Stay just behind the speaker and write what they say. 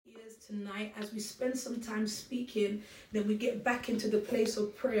tonight, as we spend some time speaking, then we get back into the place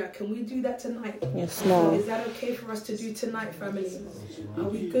of prayer. Can we do that tonight? Yes, Lord. Is that okay for us to do tonight, family? Are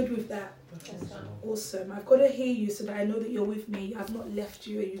we good with that? Awesome. I've got to hear you so that I know that you're with me. I've not left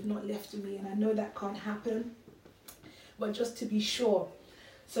you and you've not left me, and I know that can't happen. But just to be sure.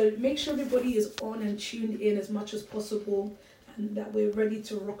 So make sure everybody is on and tuned in as much as possible, and that we're ready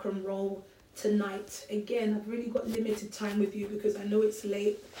to rock and roll tonight. Again, I've really got limited time with you because I know it's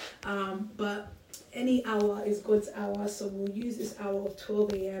late, but any hour is God's hour, so we'll use this hour of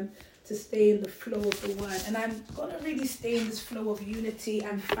 12 a.m. to stay in the flow of the word. And I'm going to really stay in this flow of unity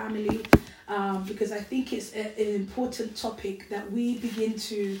and family, because I think it's an important topic that we begin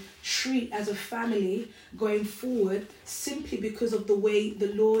to treat as a family going forward, simply because of the way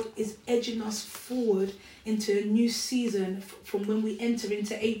the Lord is edging us forward into a new season from when we enter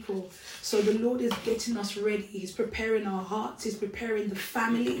into April. So the Lord is getting us ready. He's preparing our hearts. He's preparing the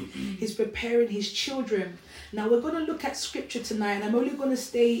family. He's preparing his children. Now we're going to look at scripture tonight, and I'm only going to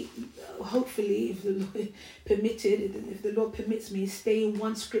stay, hopefully, if the Lord permitted, if the Lord permits me, stay in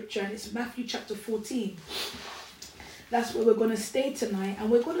one scripture, and it's Matthew chapter 14. That's where we're going to stay tonight,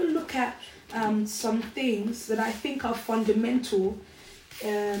 and we're going to look at some things that I think are fundamental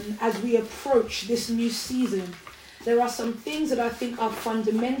as we approach this new season. There are some things that I think are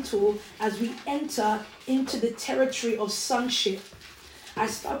fundamental as we enter into the territory of sonship. I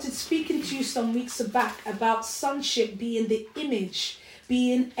started speaking to you some weeks back about sonship being the image,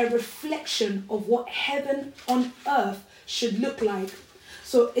 being a reflection of what heaven on earth should look like.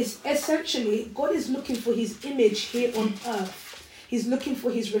 So it's essentially, God is looking for his image here on earth. He's looking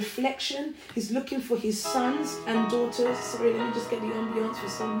for his reflection. He's looking for his sons and daughters. Sorry, let me just get the ambience for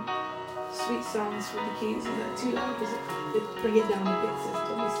some sweet sounds for the kids. Is that too loud? Bring it down a bit, sis.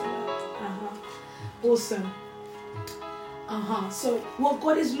 Don't be so loud. Awesome. So what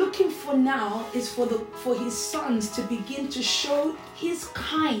God is looking for now is for his sons to begin to show his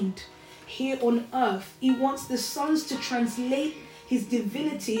kind here on earth. He wants the sons to translate his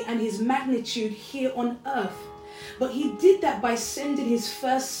divinity and his magnitude here on earth. But he did that by sending his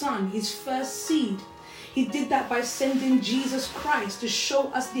first son, his first seed. He did that by sending Jesus Christ to show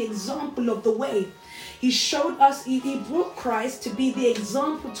us the example of the way. He showed us, he brought Christ to be the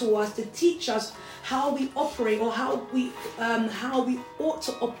example to us, to teach us how we operate, or how we ought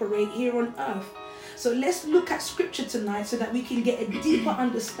to operate here on earth. So let's look at scripture tonight so that we can get a deeper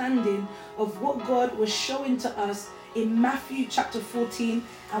understanding of what God was showing to us in Matthew chapter 14,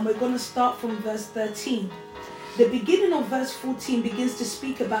 and we're going to start from verse 13. The beginning of verse 14 begins to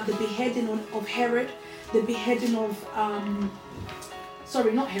speak about the beheading of Herod, the beheading of,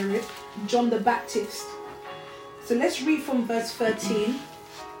 John the Baptist. So let's read from verse 13.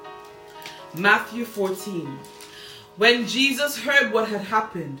 Matthew 14. When Jesus heard what had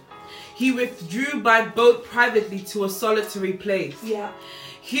happened, he withdrew by boat privately to a solitary place. Yeah.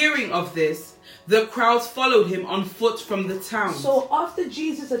 Hearing of this, the crowds followed him on foot from the town. So after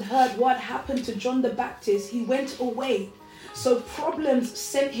Jesus had heard what happened to John the Baptist, he went away. So problems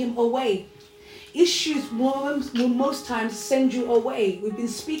sent him away. Issues will most times send you away. We've been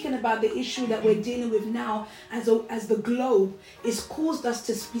speaking about the issue that we're dealing with now as the globe. It's caused us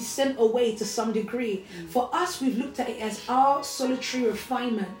to be sent away to some degree. For us, we've looked at it as our solitary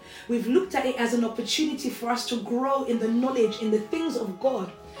refinement. We've looked at it as an opportunity for us to grow in the knowledge, in the things of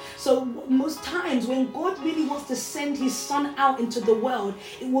God. So most times when God really wants to send his son out into the world,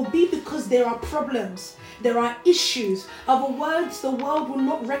 it will be because there are problems. There are issues. Other words, the world will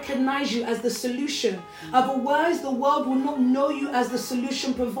not recognize you as the solution. Other words, the world will not know you as the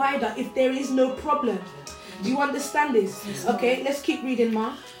solution provider if there is no problem. Do you understand this? Okay, let's keep reading,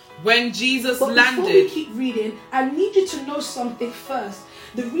 Ma. When Jesus Before landed... we keep reading, I need you to know something first.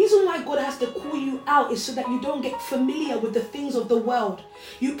 The reason why God has to call you out is so that you don't get familiar with the things of the world.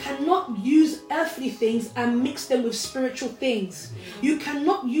 You cannot use earthly things and mix them with spiritual things. You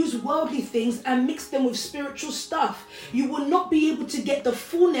cannot use worldly things and mix them with spiritual stuff. You will not be able to get the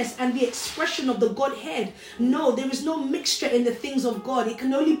fullness and the expression of the Godhead. No, there is no mixture in the things of God. It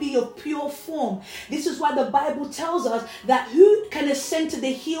can only be of pure form. This is why the Bible tells us that who can ascend to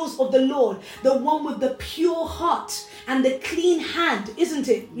the hills of the Lord? The one with the pure heart and the clean hand, isn't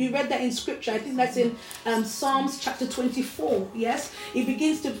it? We read that in scripture. I think that's in Psalms chapter 24. Yes, it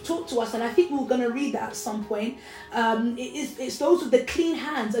begins to talk to us, and I think we're going to read that at some point. It's those with the clean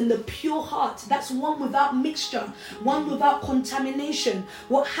hands and the pure heart. That's one without mixture, one without contamination.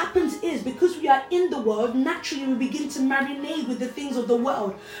 What happens is, because we are in the world, naturally we begin to marinate with the things of the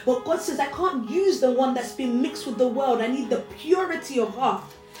world. But God says, I can't use the one that's been mixed with the world. I need the purity of heart.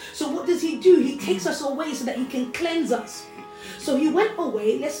 So what does he do? He takes us away so that he can cleanse us. So he went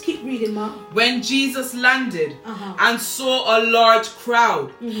away. Let's keep reading, Ma. When Jesus landed and saw a large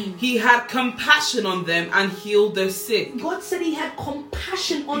crowd, he had compassion on them and healed their sick. God said he had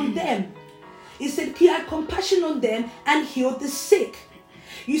compassion on them. He said he had compassion on them and healed the sick.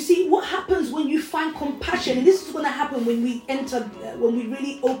 You see, what happens when you find compassion, and this is going to happen when we when we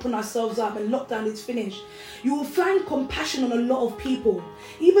really open ourselves up and lockdown is finished. You will find compassion on a lot of people.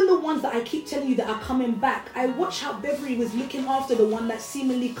 Even the ones that I keep telling you that are coming back. I watched how Beverly was looking after the one that's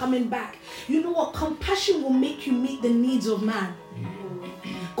seemingly coming back. You know what? Compassion will make you meet the needs of man.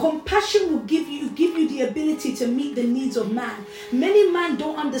 Compassion will give you the ability to meet the needs of man. Many men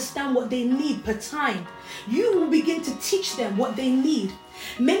don't understand what they need per time. You will begin to teach them what they need.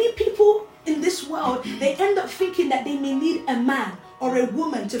 Many people in this world, they end up thinking that they may need a man or a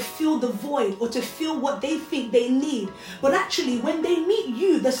woman to fill the void or to fill what they think they need. But actually, when they meet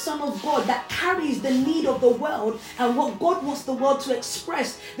you, the Son of God that carries the need of the world and what God wants the world to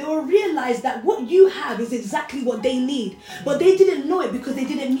express, they will realize that what you have is exactly what they need. But they didn't know it because they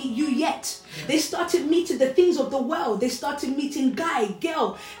didn't meet you yet. They started meeting the things of the world. They started meeting guy,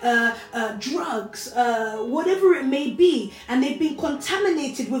 girl, drugs, whatever it may be. And they've been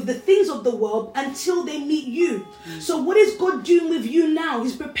contaminated with the things of the world until they meet you. So what is God doing with you now?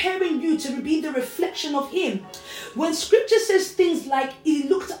 He's preparing you to be the reflection of him. When scripture says things like he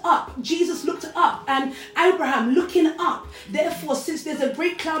looked up, Jesus looked up, and Abraham looking up. Therefore, since there's a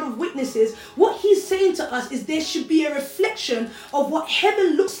great cloud of witnesses, what he's saying to us is there should be a reflection of what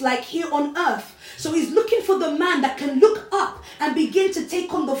heaven looks like here on earth. So he's looking for the man that can look up and begin to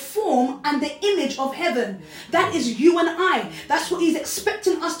take on the form and the image of heaven. That is you and I. That's what he's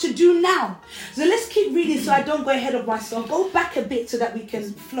expecting us to do now. So let's keep reading so I don't go ahead of myself. Go back a bit so that we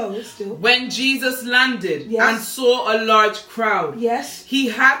can flow still. When Jesus landed and saw a large crowd, he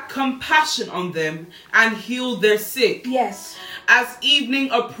had compassion on them and healed their sick. As evening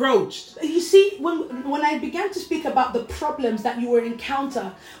approached. You see, when I began to speak about the problems that you will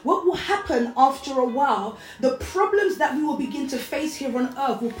encounter, what will happen after a while, the problems that we will begin to face here on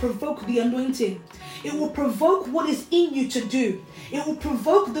earth will provoke the anointing. It will provoke what is in you to do. It will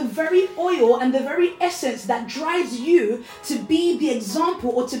provoke the very oil and the very essence that drives you to be the example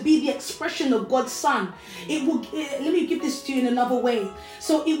or to be the expression of God's Son. It will. Let me give this to you in another way.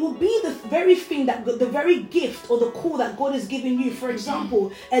 So it will be the very thing that the very gift or the call that God has given you. For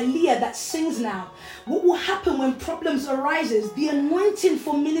example, Aaliyah that sings now. What will happen when problems arises? The anointing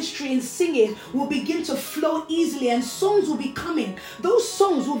for ministry and singing will begin to flow easily, and songs will be coming. Those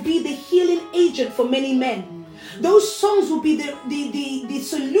songs will be the healing agent for many men. Those songs will be the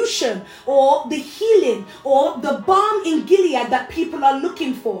solution or the healing or the balm in Gilead that people are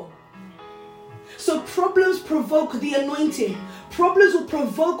looking for. So problems provoke the anointing. Problems will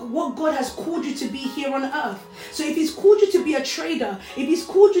provoke what God has called you to be here on earth. So if he's called you to be a trader, if he's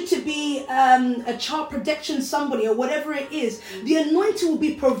called you to be a child protection somebody or whatever it is, the anointing will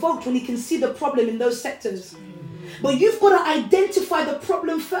be provoked when he can see the problem in those sectors. But you've got to identify the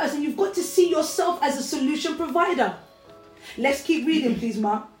problem first, and you've got to see yourself as a solution provider. Let's keep reading, please,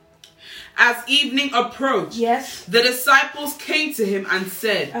 Mark. As evening approached, the disciples came to him and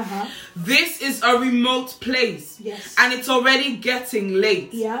said, "This is a remote place, and it's already getting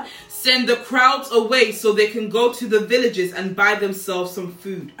late. Send the crowds away so they can go to the villages and buy themselves some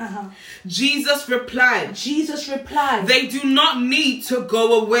food." Jesus replied, "They do not need to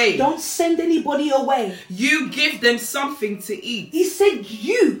go away. Don't send anybody away. You give them something to eat." He said,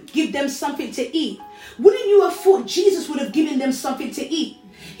 you give them something to eat. Wouldn't you have thought Jesus would have given them something to eat?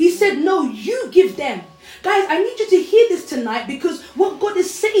 He said, no, you give them. Guys, I need you to hear this tonight, because what God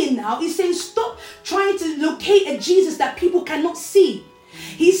is saying now, he's saying stop trying to locate a Jesus that people cannot see.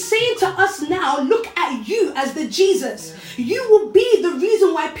 He's saying to us now, look at you as the Jesus. You will be the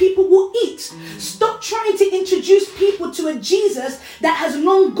reason why people will eat. Stop trying to introduce people to a Jesus that has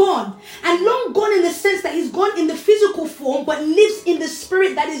long gone. And long gone in the sense that he's gone in the physical form, but lives in the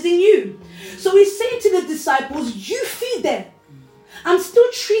spirit that is in you. So he's saying to the disciples, you feed them. I'm still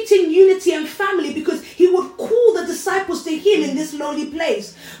treating unity and family, because he would call the disciples to him in this lonely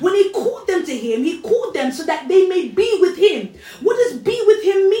place. When he called them to him, he called them so that they may be with him. What does be with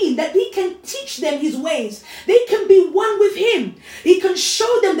him mean? That he can teach them his ways. They can be one with him. He can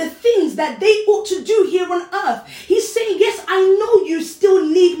show them the things that they ought to do here on earth. He's saying, yes, I know you still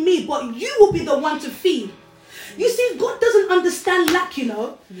need me, but you will be the one to feed. You see, God doesn't understand lack, you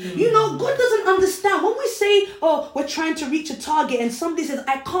know. You know, God doesn't understand. When we say, oh, we're trying to reach a target, and somebody says,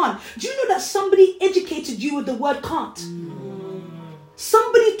 I can't. Do you know that somebody educated you with the word can't?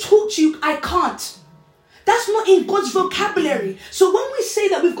 Somebody taught you, I can't. That's not in God's vocabulary. So when we say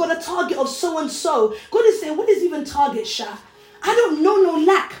that we've got a target of so-and-so, God is saying, what is even target, Sha? I don't know no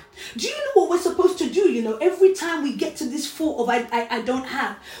lack. Do you know what we're supposed to do? You know, every time we get to this thought of I don't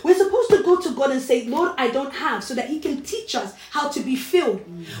have, we're supposed to go to God and say, Lord, I don't have, so that he can teach us how to be filled.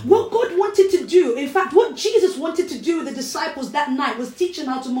 What God wanted to do, in fact, what Jesus wanted to do with the disciples that night was teach them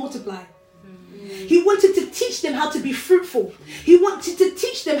how to multiply. He wanted to teach them how to be fruitful. He wanted to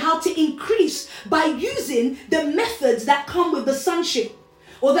teach them how to increase by using the methods that come with the sonship,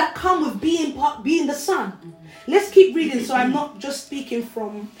 or that come with being the son. Let's keep reading, so I'm not just speaking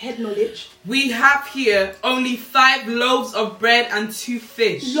from head knowledge. We have here only 5 loaves of bread and 2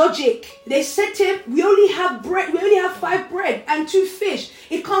 fish. Logic. They said to him, we only have 5 bread and 2 fish.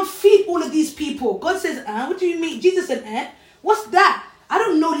 It can't feed all of these people. God says, what do you mean? Jesus said, what's that? I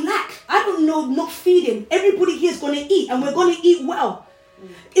don't know lack. I don't know not feeding. Everybody here is going to eat, and we're going to eat well.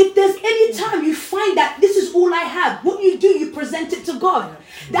 If there's any time you find that this is all I have, what you do, you present it to God.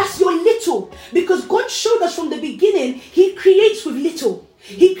 That's your little. Because God showed us from the beginning, he creates with little.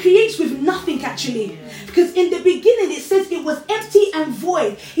 He creates with nothing, actually. Because in the beginning it says it was empty and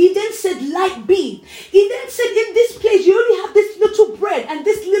void. He then said light be. He then said, in this place you only have this little bread and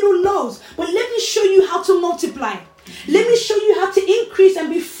this little loaves, but let me show you how to multiply. Let me show you how to increase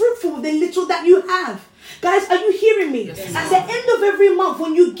and be fruitful with the little that you have. Guys, are you hearing me? Yes. At the end of every month,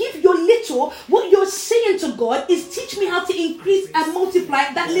 when you give your little, what you're saying to God is, teach me how to increase and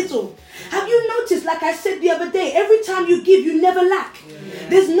multiply that little. Have you noticed, like I said the other day, every time you give, you never lack.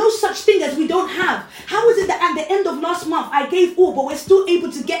 There's no such thing as we don't have. How is it that at the end of last month, I gave all, but we're still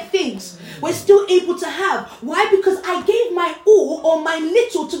able to get things? We're still able to have. Why? Because I gave my all or my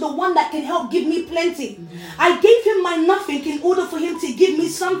little to the one that can help give me plenty. I gave him my nothing in order for him to give me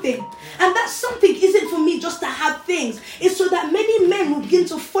something. And that something isn't for me just to have things. It's so that many men will begin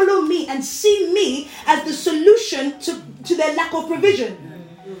to follow me and see me as the solution to their lack of provision.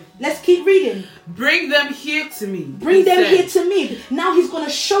 Let's keep reading. Bring them here to me. Bring them here to me. Now he's going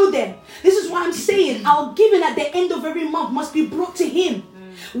to show them. This is why I'm saying our giving at the end of every month must be brought to him.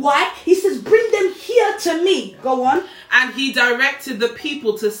 Why? He says, bring them here to me. Go on. And he directed the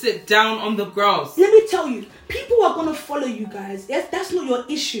people to sit down on the grass. Let me tell you, people are going to follow you, guys. That's not your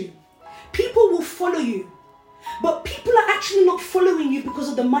issue. People will follow you. But people are actually not following you because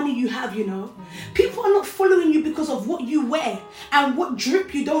of the money you have, you know. People are not following you because of what you wear and what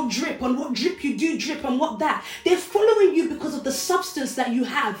drip you don't drip and what drip you do drip and what that. They're following you because of the substance that you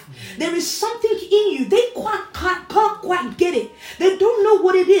have. There is something in you. They can't quite get it. They don't know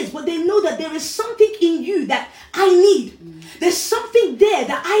what it is, but they know that there is something in you that I need. There's something there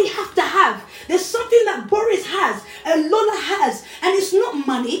that I have to have. There's something that Boris has, and Lola has, and it's not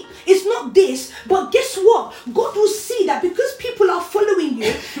money, it's not this, but guess what? God will see that because people are following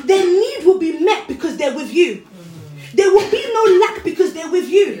you, their need will be met because they're with you. There will be no lack because they're with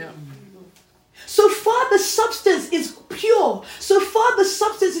you. So far the substance is pure. So far the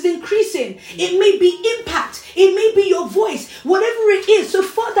substance is increasing. It may be impact. It may be your voice. Whatever it is, so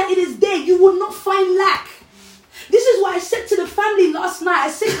far that it is there, you will not find lack. This is why I said to the family last night, I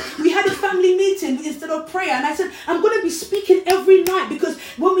said, we had a family meeting instead of prayer. And I said, I'm going to be speaking every night because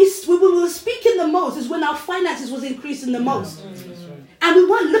when we were speaking the most is when our finances was increasing the most. And we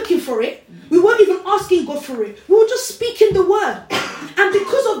weren't looking for it. We weren't even asking God for it. We were just speaking the word. And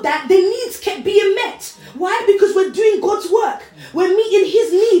because of that, the needs kept being met. Why? Because we're doing God's work. We're meeting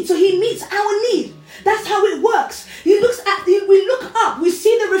his need, so he meets our need. That's how it works. We look up, we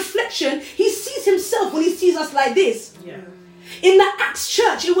see the reflection. He sees himself when he sees us like this. Yeah. In the Acts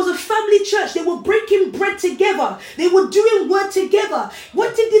church, it was a family church. They were breaking bread together. They were doing word together.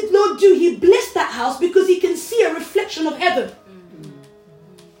 What did the Lord do? He blessed that house because he can see a reflection of heaven.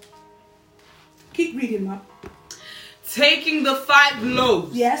 Keep reading, Mark. Taking the 5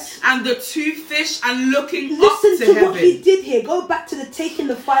 loaves, yes, and the 2 fish, and looking up to heaven. Listen to what he did here. Go back to the taking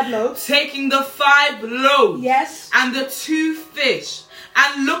the 5 loaves. Taking the 5 loaves, yes, and the 2 fish,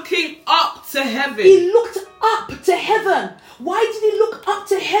 and looking up to heaven. He looked up to heaven. Why did he look up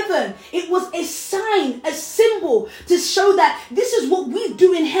to heaven? It was a sign, a symbol to show that this is what we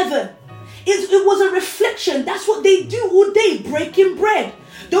do in heaven. It was a reflection. That's what they do all day, breaking bread.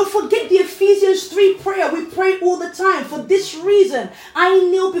 Don't forget the Ephesians 3 prayer. We pray all the time. For this reason, I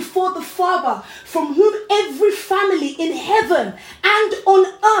kneel before the Father, from whom every family in heaven and on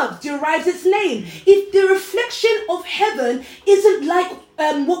earth derives its name. If the reflection of heaven isn't like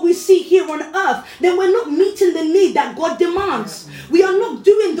what we see here on earth, then we're not meeting the need that God demands. We are not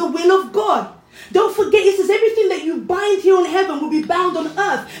doing the will of God. Don't forget, it says everything that you bind here on heaven will be bound on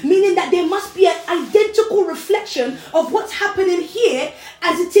earth, meaning that there must be an identical reflection of what's happening here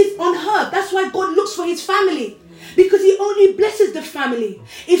as it is on earth. That's why God looks for his family, because he only blesses the family.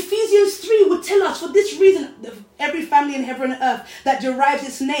 Ephesians 3 would tell us, for this reason, every family in heaven and earth that derives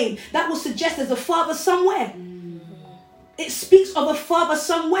its name. That will suggest there's a father somewhere. It speaks of a father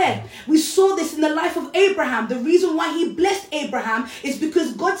somewhere. We saw this in the life of Abraham. The reason why he blessed Abraham is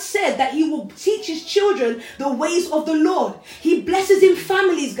because God said that he will teach his children the ways of the Lord. He blesses in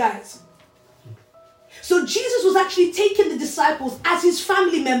families, guys. So Jesus was actually taking the disciples as his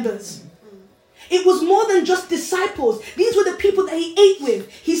family members. It was more than just disciples. These were the people that he ate with,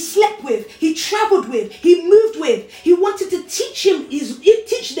 he slept with, he traveled with, he moved with. He wanted to teach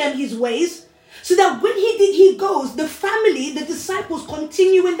them his ways, so that when he goes, the family, the disciples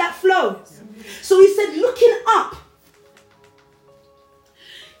continue in that flow. So he said, looking up,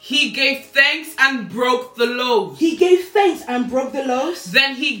 he gave thanks and broke the loaves. He gave thanks and broke the loaves.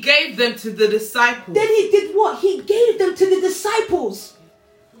 Then he gave them to the disciples. Then he did what? He gave them to the disciples.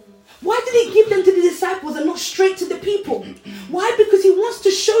 Why did he give them to the disciples and not straight to the people? Why? Because he wants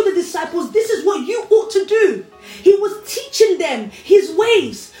to show the disciples, this is what you ought to do. He was teaching them his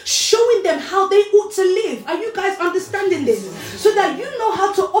ways, showing them how they ought to live. Are you guys understanding this? So that you know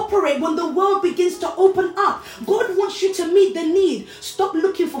how to operate when the world begins to open up. God wants you to meet the need. Stop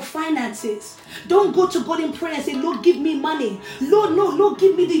looking for finances. Don't go to God in prayer and say, Lord, give me money. Lord, no, Lord,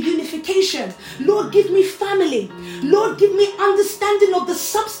 give me the unification. Lord, give me family. Lord, give me understanding of the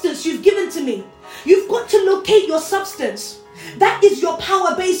substance you've given to me. You've got to locate your substance. That is your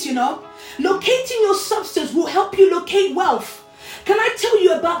power base, you know. Locating your substance will help you locate wealth. Can I tell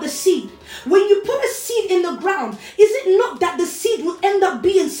you about the seed? When you put a seed in the ground, is it not that the seed will end up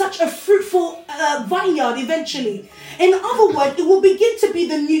being such a fruitful vineyard eventually? In other words, it will begin to be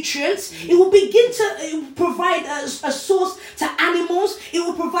the nutrients. It will begin to provide a source to animals. It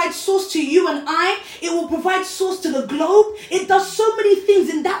will provide source to you and I. It will provide source to the globe. It does so many things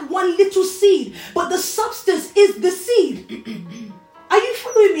in that one little seed. But the substance is the seed. Are you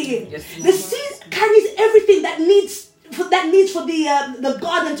following me here? Yes, the seed carries everything that needs for the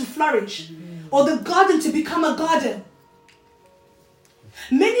garden to flourish, or the garden to become a garden.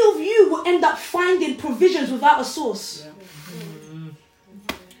 Many of you will end up finding provisions without a source.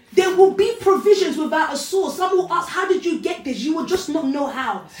 There will be provisions without a source. Some will ask, how did you get this? You will just not know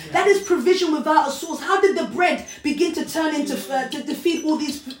how. That is provision without a source. How did the bread begin to turn into to feed all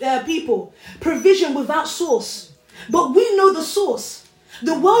these people? Provision without source. But we know the source.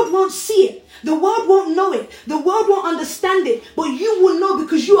 The world won't see it. The world won't know it. The world won't understand it. But you will know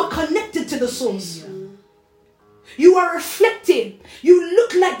because you are connected to the source. You are reflecting. You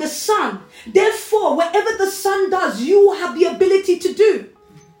look like the sun. Therefore, whatever the sun does, you will have the ability to do.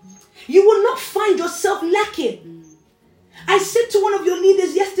 You will not find yourself lacking. I said to one of your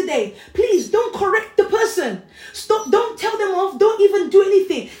leaders yesterday, please don't correct the person. Stop. Don't tell them off. Don't even do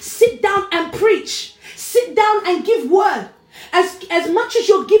anything. Sit down and preach. Sit down and give word. As much as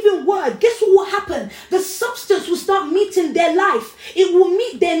you're giving word, guess what will happen? The substance will start meeting their life. It will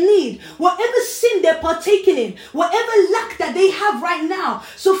meet their need. Whatever sin they're partaking in, whatever lack that they have right now,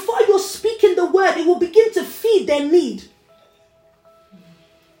 so far you're speaking the word, it will begin to feed their need.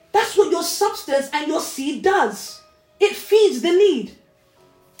 That's what your substance and your seed does. It feeds the need.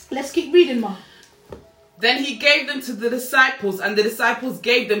 Let's keep reading, Mark. Then he gave them to the disciples, and the disciples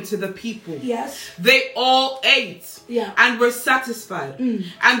gave them to the people. Yes. They all ate and were satisfied.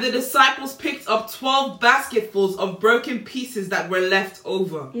 And the disciples picked up 12 basketfuls of broken pieces that were left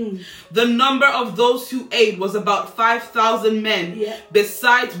over. The number of those who ate was about 5,000 men,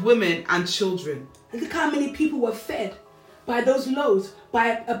 besides women and children. Look how many people were fed by those loaves,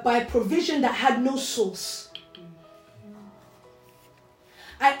 by provision that had no source.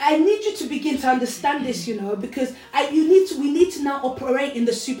 I need you to begin to understand this, you know, because we need to now operate in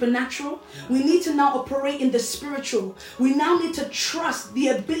the supernatural. We need to now operate in the spiritual. We now need to trust the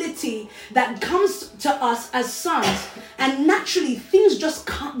ability that comes to us as sons, and naturally things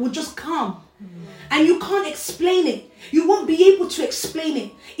will just come. And you can't explain it. You won't be able to explain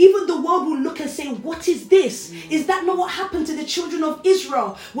it. Even the world will look and say, what is this? Is that not what happened to the children of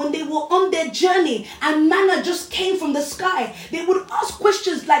Israel when they were on their journey and manna just came from the sky? They would ask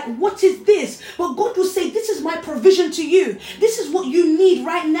questions like, what is this? But God will say, this is my provision to you. This is what you need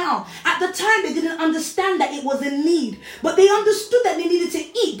right now. At the time, they didn't understand that it was a need. But they understood that they needed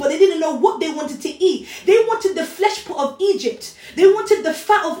to eat, but they didn't know what they wanted to eat. They wanted the flesh pot of Egypt. They wanted the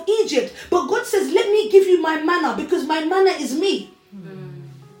fat of Egypt. But God says, let me give you my manna, because my manna is me.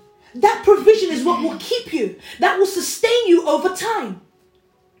 That provision is what will keep you. That will sustain you over time.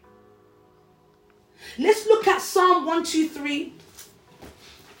 Let's look at Psalm 123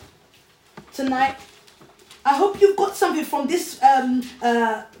 tonight. I hope you've got something from this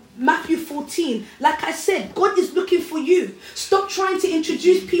Matthew 14. Like I said, God is looking for you. Stop trying to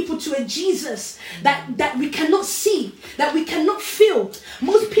introduce people to a Jesus that we cannot see, that we cannot feel.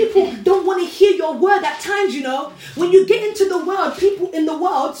 Most people don't want to hear your word at times, you know. When you get into the world,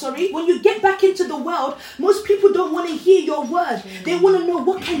 when you get back into the world, most people don't want to hear your word. They want to know,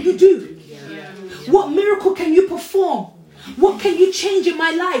 what can you do? What miracle can you perform? What can you change in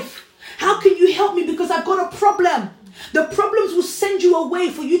my life? How can you help me because I've got a problem? The problems will send you away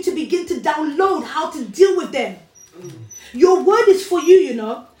for you to begin to download how to deal with them. Your word is for you, you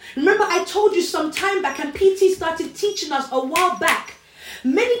know. Remember I told you some time back, and PT started teaching us a while back.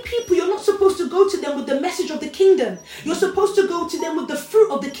 Many people, you're not supposed to go to them with the message of the kingdom. You're supposed to go to them with the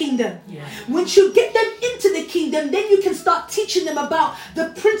fruit of the kingdom. Yeah. Once you get them into the kingdom, then you can start teaching them about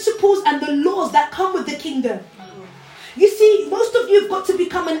the principles and the laws that come with the kingdom. You see, most of you have got to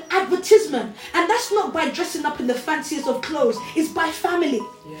become an advertisement. And that's not by dressing up in the fanciest of clothes. It's by family.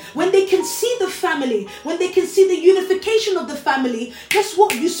 Yeah. When they can see the family, when they can see the unification of the family, guess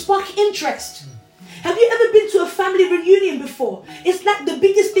what? You spark interest. Have you ever been to a family reunion before? It's like the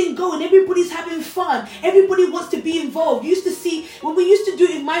biggest thing going. Everybody's having fun. Everybody wants to be involved. You used to see, when we used to do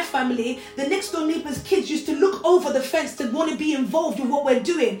it in my family, the next door neighbor's kids used to look over the fence to want to be involved in what we're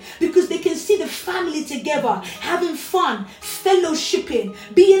doing, because they can see the family together, having fun, fellowshipping,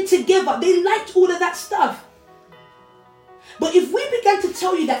 being together. They liked all of that stuff. But if we began to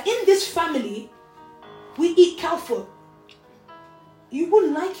tell you that in this family, we eat cow foot, you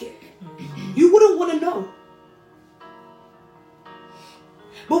wouldn't like it. You wouldn't want to know.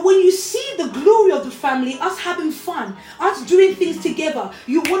 But when you see the glory of the family, us having fun, us doing things together,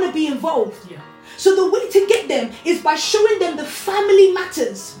 you want to be involved. Yeah. So the way to get them is by showing them the family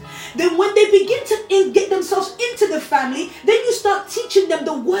matters. Then when they begin to get themselves into the family, then you start teaching them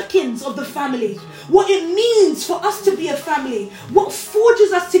the workings of the family. What it means for us to be a family. What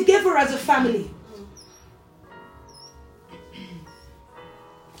forges us together as a family.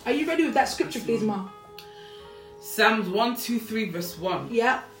 Are you ready with that scripture, please, Ma? Psalms 123 verse 1.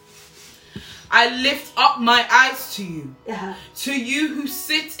 Yeah. I lift up my eyes to you, to you who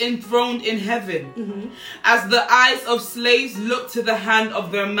sit enthroned in heaven, as the eyes of slaves look to the hand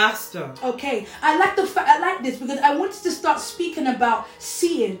of their master. Okay, I like this because I wanted to start speaking about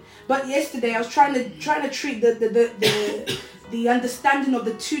seeing, but yesterday I was trying to treat the understanding of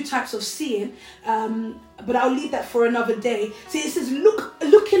the two types of seeing, but I'll leave that for another day. See, it says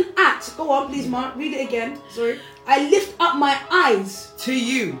looking at. Go on, please, Mark. Read it again. Sorry. I lift up my eyes to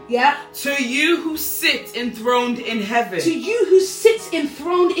you. Yeah. To you who sit enthroned in heaven. To you who sits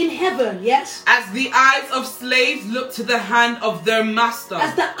enthroned in heaven. Yes. As the eyes of slaves look to the hand of their master.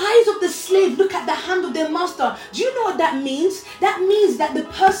 As the eyes of the slave look at the hand of their master. Do you know what that means? That means that the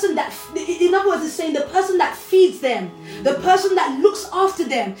person that, in other words, it's saying the person that feeds them, the person that looks after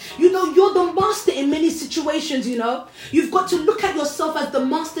them. You know, you're the master in many situations, you know. You've got to look at yourself as the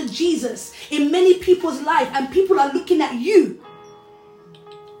master Jesus in many people's life, and people are looking at you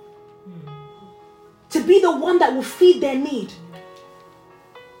to be the one that will feed their need.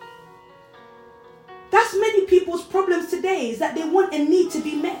 That's many people's problems today, is that they want a need to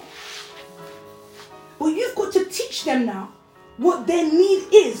be met. But you've got to teach them now what their need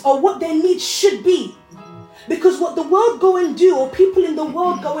is, or what their need should be. Because what the world go and do, or people in the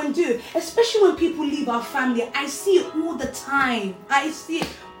world go and do, especially when people leave our family, I see it all the time. I see it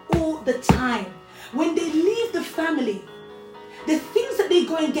all the time. When they leave the family, the things that they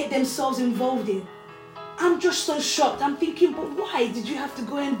go and get themselves involved in, I'm just so shocked. I'm thinking, but why did you have to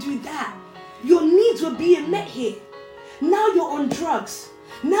go and do that? Your needs were being met here. Now you're on drugs.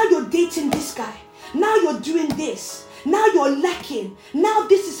 Now you're dating this guy. Now you're doing this. Now you're lacking. Now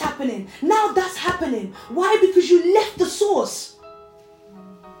this is happening. Now that's happening. Why? Because you left the source.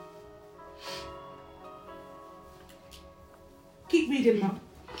 Keep reading, Mom.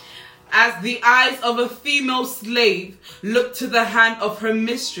 As the eyes of a female slave look to the hand of her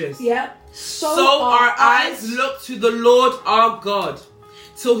mistress. Yeah. So our eyes look to the Lord our God,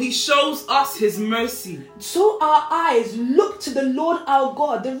 till he shows us his mercy. So our eyes look to the Lord our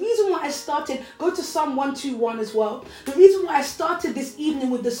God. The reason why I started, go to Psalm 121 as well. The reason why I started this evening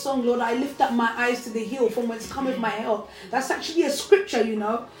with the song, Lord, I lift up my eyes to the hill from whence cometh my help. That's actually a scripture, you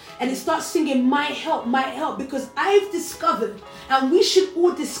know. And it starts singing, my help, because I've discovered, and we should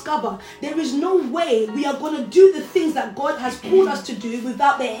all discover, there is no way we are going to do the things that God has called us to do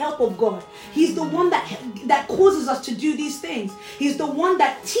without the help of God. He's the one that causes us to do these things. He's the one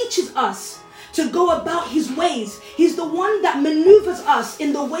that teaches us to go about his ways. He's the one that maneuvers us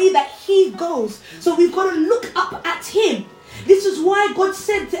in the way that he goes. So we've got to look up at him. This is why God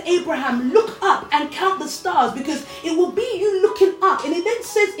said to Abraham, look up and count the stars, because it will be you looking up up. And it then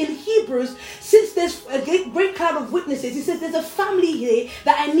says in Hebrews, since there's a great cloud of witnesses, it says there's a family here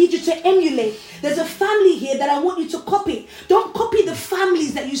that I need you to emulate. There's a family here that I want you to copy. Don't copy the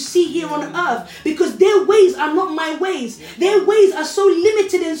families that you see here on earth, because their ways are not my ways. Their ways are so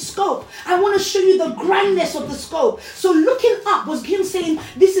limited in scope. I want to show you the grandness of the scope. So looking up was him saying,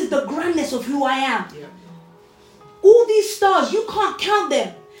 this is the grandness of who I am. Yeah. All these stars, you can't count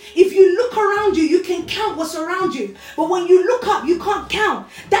them. If you look around you, you can count what's around you. But when you look up, you can't count.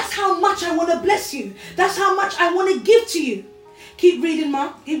 That's how much I want to bless you. That's how much I want to give to you. Keep reading,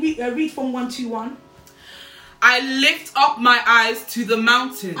 Ma. Read from 121. I lift up my eyes to the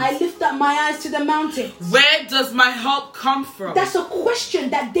mountains. I lift up my eyes to the mountains. Where does my help come from? That's a question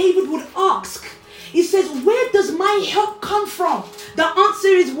that David would ask. He says, where does my help come from? The answer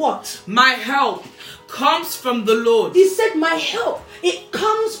is what? My help comes from the Lord. He said, my help, it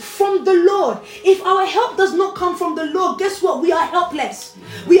comes from the Lord. If our help does not come from the Lord, guess what? We are helpless.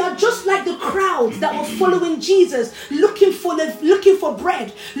 We are just like the crowds that were following Jesus, looking for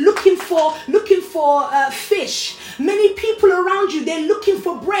bread, looking for fish. Many people around you, they're looking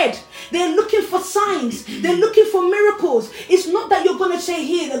for bread. They're looking for signs. They're looking for miracles. It's not that you're going to say,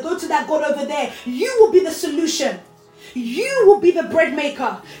 here, go to that God over there. You will be the solution. You will be the bread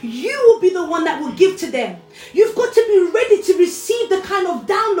maker. You will be the one that will give to them. You've got to be ready to receive the kind of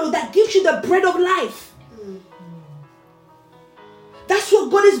download that gives you the bread of life. That's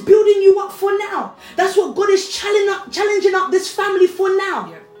what God is building you up for now. That's what God is challenging up this family for now.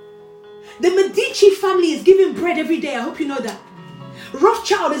 Yeah. The Medici family is giving bread every day. I hope you know that.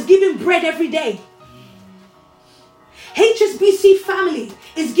 Rothschild is giving bread every day. HSBC family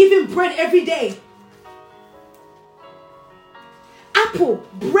is giving bread every day. Apple,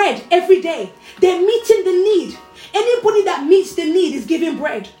 bread every day. They're meeting the need. Anybody that meets the need is giving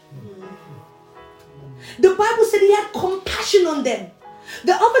bread. The Bible said he had compassion on them.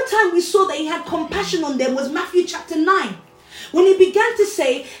 The other time we saw that he had compassion on them was Matthew chapter 9. When he began to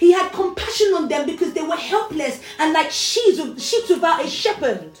say he had compassion on them because they were helpless and like sheep without a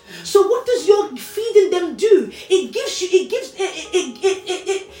shepherd. So what does your feeding them do? It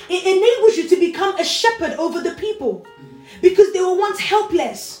enables you to become a shepherd over the people. Because they were once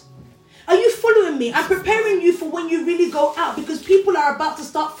helpless. Are you following me? I'm preparing you for when you really go out, because people are about to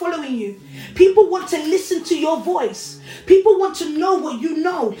start following you. People want to listen to your voice. People want to know what you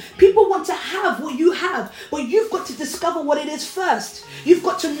know. People want to have what you have. But you've got to discover what it is first. You've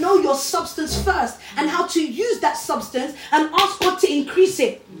got to know your substance first and how to use that substance and ask God to increase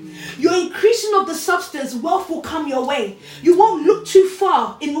it. Your increasing of the substance, wealth will come your way. You won't look too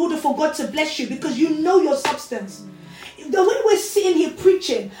far in order for God to bless you, because you know your substance. When we're sitting here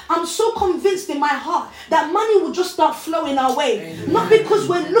preaching, I'm so convinced in my heart that money will just start flowing our way. Amen. Not because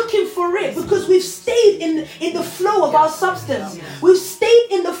we're looking for it, because we've stayed in the flow of our substance. We've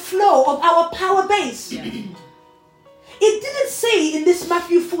stayed in the flow of our power base. It didn't say in this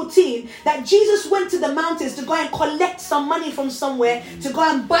Matthew 14 that Jesus went to the mountains to go and collect some money from somewhere, to go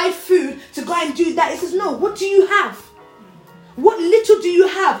and buy food, to go and do that. It says, no, what do you have? What little do you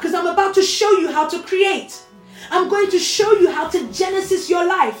have? Because I'm about to show you how to create. I'm going to show you how to Genesis your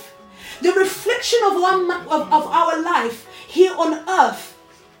life. The reflection of our life here on earth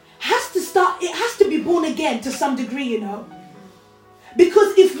has to be born again to some degree, you know.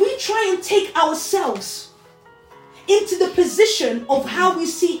 Because if we try and take ourselves into the position of how we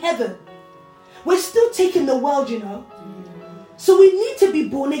see heaven, we're still taking the world, you know. So we need to be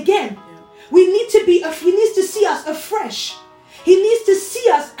born again. He needs to see us afresh. He needs to see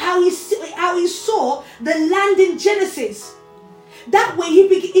us how he saw the land in Genesis. That way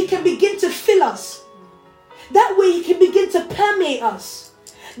he can begin to fill us. That way he can begin to permeate us.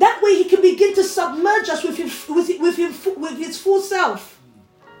 That way he can begin to submerge us with his full self.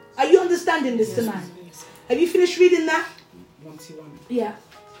 Are you understanding this tonight? Have you finished reading that? 121. Yeah.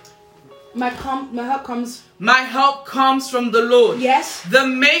 My help comes. My help comes from the Lord. Yes. The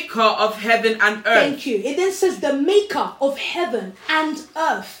maker of heaven and earth. Thank you. It then says the maker of heaven and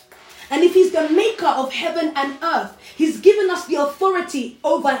earth. And if he's the maker of heaven and earth, he's given us the authority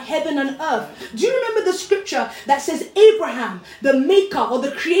over heaven and earth. Do you remember the scripture that says Abraham, the maker or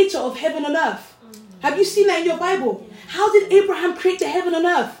the creator of heaven and earth? Have you seen that in your Bible? How did Abraham create the heaven and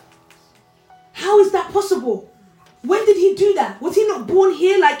earth? How is that possible? When did he do that? Was he not born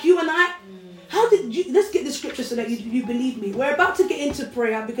here like you and I? How did you? Let's get the scripture so that you believe me. We're about to get into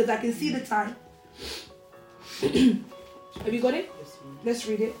prayer because I can see the time. Have you got it? Let's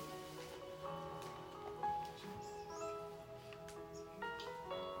read it.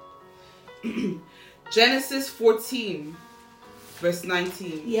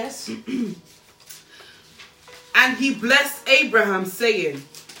 And he blessed Abraham, saying,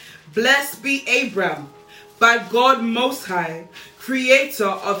 Blessed be Abram by God Most High, creator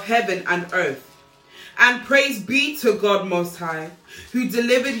of heaven and earth. And praise be to God Most High, who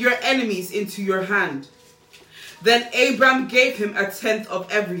delivered your enemies into your hand. Then Abram gave him 1/10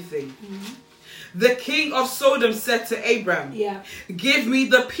 of everything. The king of Sodom said to Abram, Give me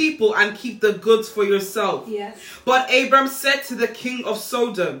the people and keep the goods for yourself. But Abram said to the king of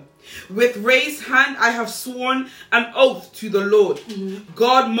Sodom, With raised hand I have sworn an oath to the Lord,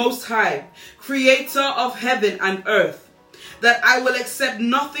 God Most High, creator of heaven and earth, that I will accept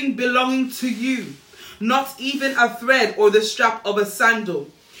nothing belonging to you, not even a thread or the strap of a sandal,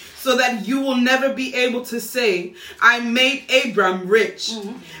 so that you will never be able to say, I made Abram rich.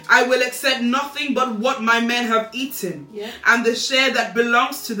 I will accept nothing but what my men have eaten, and the share that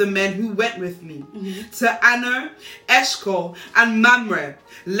belongs to the men who went with me. To Aner, Eshcol, and Mamre,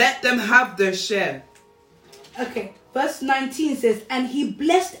 let them have their share. Okay, verse 19 says, And he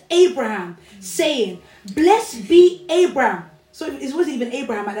blessed Abraham, saying, Blessed be Abraham. So it wasn't even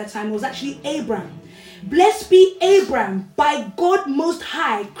Abraham at that time, it was actually Abram. Blessed be Abram by God Most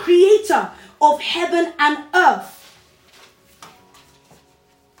High, creator of heaven and earth.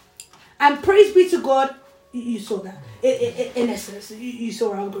 And praise be to God. You saw that. In essence, you saw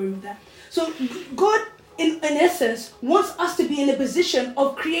where I was going with that. So God, in essence, wants us to be in a position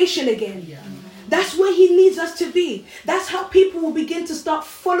of creation again. That's where he needs us to be. That's how people will begin to start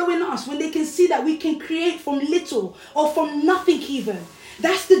following us, when they can see that we can create from little or from nothing even.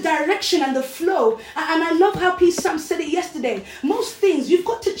 That's the direction and the flow. And I love how P. Sam said it yesterday. Most things, you've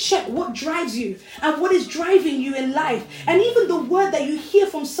got to check what drives you and what is driving you in life. And even the word that you hear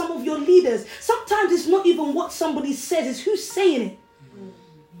from some of your leaders, sometimes it's not even what somebody says, it's who's saying it.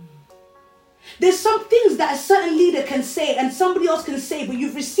 There's some things that a certain leader can say and somebody else can say, but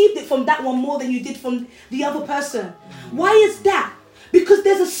you've received it from that one more than you did from the other person. Why is that? Because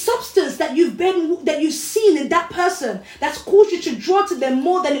there's a substance that you've seen in that person that's caused you to draw to them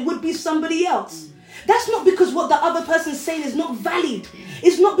more than it would be somebody else. That's not because what the other person's saying is not valid.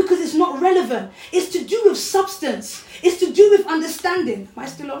 It's not because it's not relevant. It's to do with substance. It's to do with understanding. Am I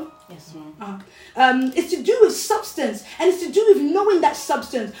still on? Yes, ma'am. It's to do with substance, and it's to do with knowing that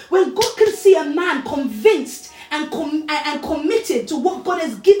substance. When God can see a man convinced and committed to what God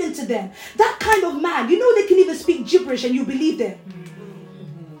has given to them, that kind of man, you know, they can even speak gibberish and you believe them.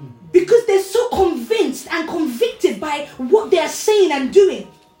 Because they're so convinced and convicted by what they're saying and doing.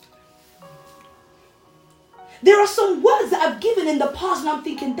 There are some words that I've given in the past and I'm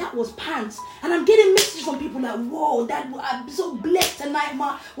thinking, that was pants. And I'm getting messages from people like, whoa, I'm so blessed tonight,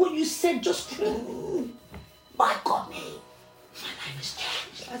 ma. What you said just, my God, me. My life has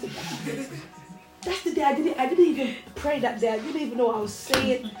changed. That's the day I didn't even pray that day. I didn't even know what I was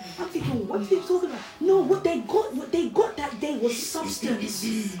saying. I'm thinking, what are they talking about? No, what they got that day was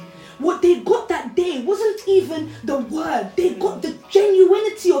substance. What they got that day wasn't even the word. They got the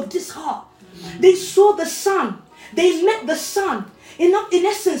genuinity of this heart. They saw the Son. They met the Son. In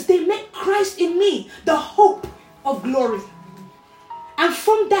essence, they met Christ in me, the hope of glory. And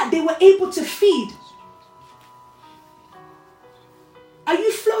from that, they were able to feed. Are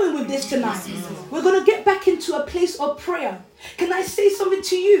you flowing with this tonight? We're going to get back into a place of prayer. Can I say something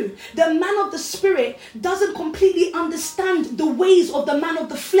to you? The man of the Spirit doesn't completely understand the ways of the man of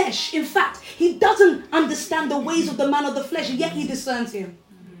the flesh. In fact, he doesn't understand the ways of the man of the flesh, yet he discerns him.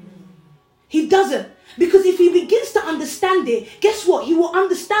 He doesn't. Because if he begins to understand it, guess what? He will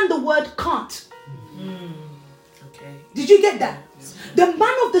understand the word can't. Okay. Did you get that? The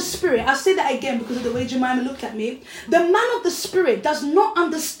man of the Spirit, I'll say that again because of the way Jemima looked at me. The man of the Spirit does not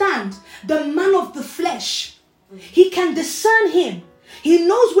understand the man of the flesh. He can discern him. He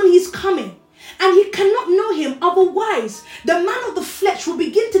knows when he's coming. And he cannot know him otherwise. The man of the flesh will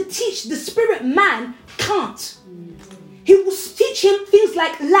begin to teach the spirit man can't. He will teach him things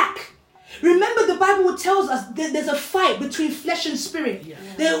like lack. Remember, the Bible tells us that there's a fight between flesh and spirit. Yeah.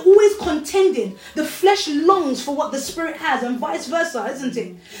 They're always contending. The flesh longs for what the spirit has and vice versa, isn't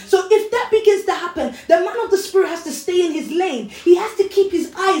it? So if that begins to happen, the man of the Spirit has to stay in his lane. He has to keep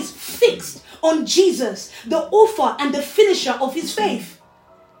his eyes fixed on Jesus, the author and the finisher of his faith.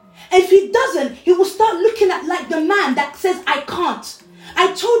 And if he doesn't, he will start looking at like the man that says, I can't.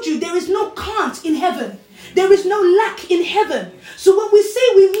 I told you there is no can't in heaven. There is no lack in heaven. So when we say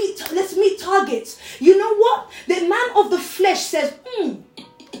let's meet targets, you know what? The man of the flesh says,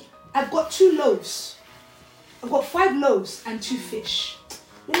 I've got 2 loaves. I've got 5 loaves and 2 fish.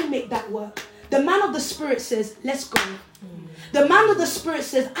 Let me make that work. The man of the Spirit says, let's go. The man of the Spirit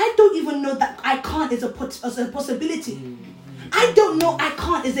says, I don't even know that I can't is a possibility. I don't know I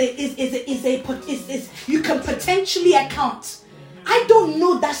can't is you can potentially Financially, I can't. I don't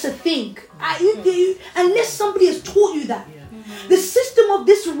know that's a thing. Unless somebody has taught you that. The system of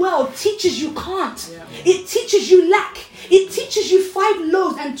this world teaches you can't. It teaches you lack. It teaches you 5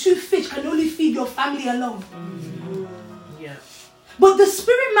 loaves and 2 fish can only feed your family alone. But the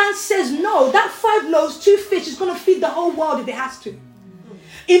spirit man says, no, that 5 loaves, 2 fish is going to feed the whole world if it has to.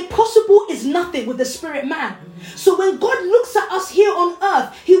 Impossible is nothing with the spirit man. So when God looks at us here on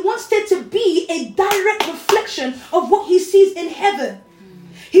earth, he wants there to be a direct reflection of what he sees in heaven.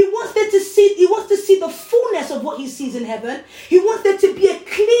 He wants to see the fullness of what he sees in heaven. He wants there to be a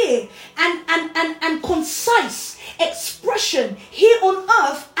clear and concise expression here on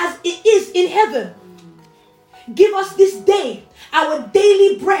earth as it is in heaven. Give us this day our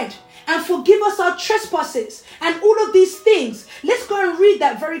daily bread, and forgive us our trespasses, and all of these things. Let's go and read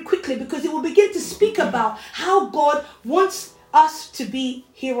that very quickly, because it will begin to speak about how God wants us to be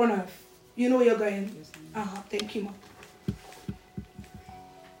here on earth. You know where you're going? Thank you, Mom.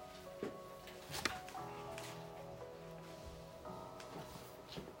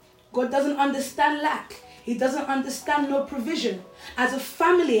 God doesn't understand lack. He doesn't understand no provision. As a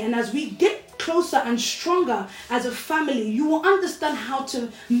family, and as we get closer and stronger as a family, you will understand how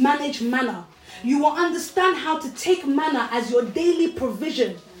to manage manna. You will understand how to take manna as your daily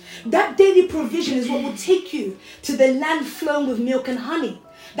provision. That daily provision is what will take you to the land flowing with milk and honey.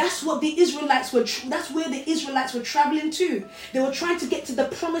 That's what the Israelites were. That's where the Israelites were traveling to. They were trying to get to the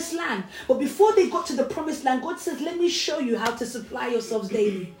promised land. But before they got to the promised land, God says, let me show you how to supply yourselves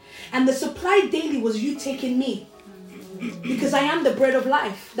daily. And the supply daily was you taking me. Because I am the bread of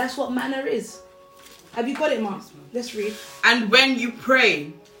life. That's what manna is. Have you got it, Mom? Let's read. And when you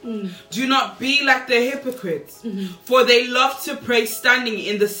pray, do not be like the hypocrites, for they love to pray standing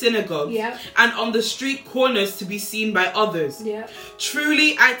in the synagogues and on the street corners to be seen by others.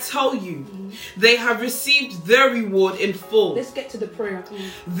 Truly, I tell you, they have received their reward in full. Let's get to the prayer.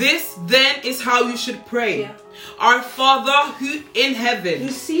 This then is how you should pray. Our Father who in heaven. You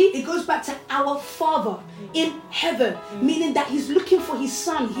see, it goes back to our Father in heaven, meaning that he's looking for his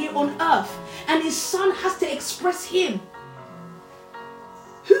son here on earth, and his son has to express him.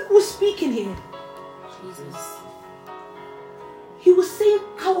 Who was speaking here? Jesus. He was saying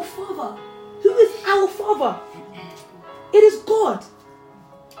our Father. Who is our Father? It is God.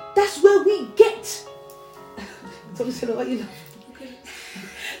 That's where we get.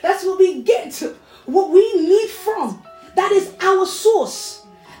 That's where we get what we need from. That is our source.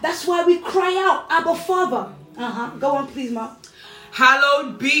 That's why we cry out, Abba Father. Go on, please, Ma.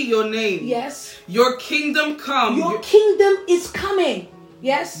 Hallowed be your name. Yes. Your kingdom come. Your kingdom is coming.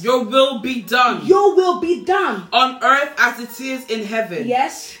 Yes. Your will be done. Your will be done. On earth as it is in heaven.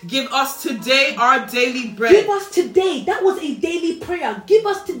 Yes. Give us today our daily bread. Give us today. That was a daily prayer. Give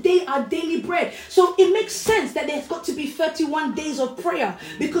us today our daily bread. So it makes sense that there's got to be 31 days of prayer.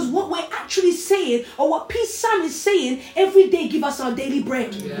 Because what we're actually saying, or what Peace Sam is saying, every day give us our daily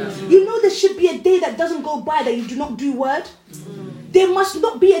bread. Yeah. You know there should be a day that doesn't go by that you do not do word. There must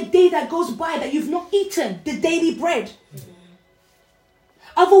not be a day that goes by that you've not eaten the daily bread.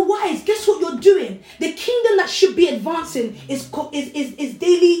 Otherwise, guess what you're doing? The kingdom that should be advancing is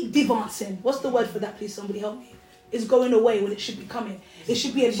daily devancing. What's the word for that, please? Somebody help me. It's going away when it should be coming. It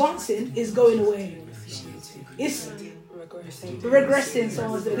should be advancing, it's going away. It's regressing,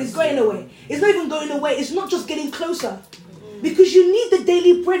 someone said. It's going away. It's not even going away. It's not just getting closer. Because you need the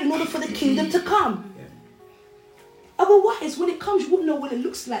daily bread in order for the kingdom to come. Otherwise, when it comes, you won't know what it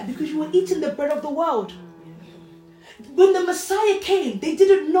looks like because you were eating the bread of the world. When the Messiah came, they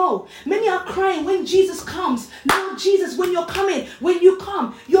didn't know. Many are crying when Jesus comes. Lord Jesus, when you're coming, when you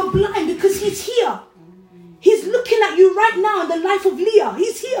come, you're blind because he's here. He's looking at you right now in the life of Leah.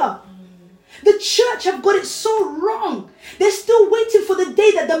 He's here. The church have got it so wrong. They're still waiting for the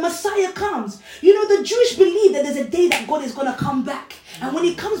day that the Messiah comes. You know, the Jewish believe that there's a day that God is going to come back. And when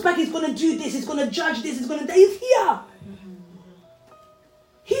he comes back, he's going to do this. He's going to judge this. He's here.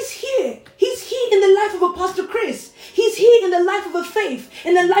 He's here. He's here in the life of a Pastor Chris. He's here in the life of a Faith,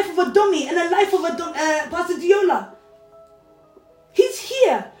 in the life of a Domi, in the life of a Pastor Diola. He's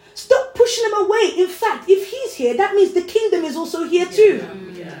here. Stop pushing him away. In fact, if he's here, that means the kingdom is also here too.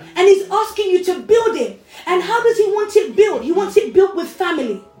 Yeah. And he's asking you to build it. And how does he want it built? He wants it built with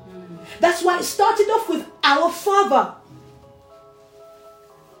family. That's why it started off with our Father.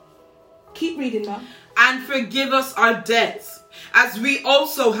 Keep reading now. And forgive us our debts, as we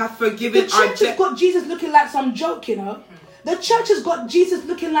also have forgiven our debts. The church has got Jesus looking like some joke, you know. The church has got Jesus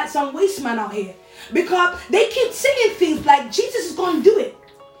looking like some waste man out here. Because they keep saying things like, Jesus is going to do it.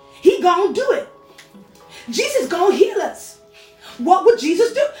 He going to do it. Jesus going to heal us. What would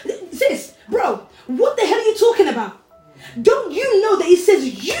Jesus do? Sis, bro, what the hell are you talking about? Don't you know that it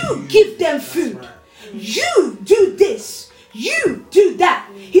says you give them food? You do this. You do that.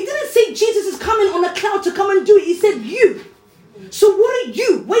 He didn't say Jesus is coming on a cloud to come and do it. He said you. So what are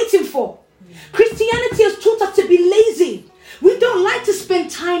you waiting for? Christianity has taught us to be lazy. We don't like to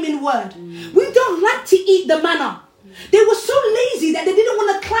spend time in word. We don't like to eat the manna. They were so lazy that they didn't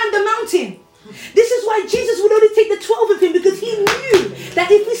want to climb the mountain. This is why Jesus would only take the 12 with him, because he knew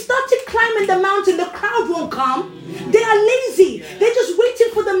that if he started climbing the mountain, the crowd won't come. They are lazy. They're just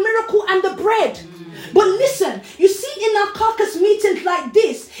waiting for the miracle and the bread. But listen, you see, in our carcass meetings like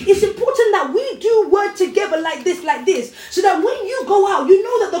this, it's important that we do word together like this, so that when you go out, you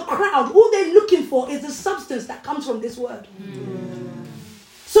know that the crowd, all they're looking for is the substance that comes from this word.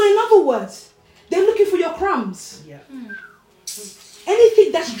 So in other words, they're looking for your crumbs. Yeah.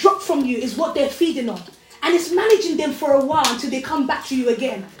 Anything that's dropped from you is what they're feeding on. And it's managing them for a while until they come back to you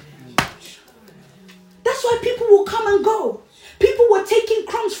again. That's why people will come and go. People were taking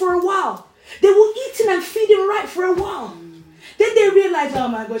crumbs for a while. They were eating and feeding right for a while. Then they realized, oh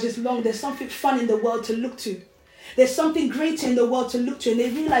my gosh, it's long. There's something fun in the world to look to. There's something greater in the world to look to. And they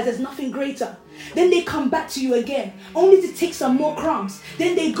realize there's nothing greater. Then they come back to you again, only to take some more crumbs.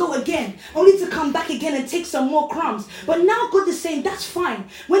 Then they go again, only to come back again and take some more crumbs. But now God is saying, that's fine.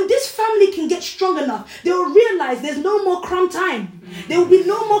 When this family can get strong enough, they will realize there's no more crumb time. There will be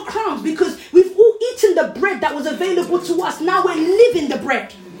no more crumbs, because we've all eaten the bread that was available to us. Now we're living the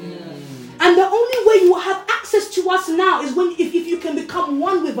bread. And the only way you will have access to us now is if you can become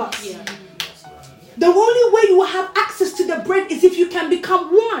one with us. Yeah. The only way you will have access to the bread is if you can become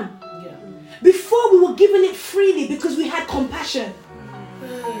one. Yeah. Before, we were given it freely because we had compassion.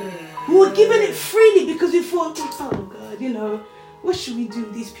 We were given it freely because we thought, oh God, what should we do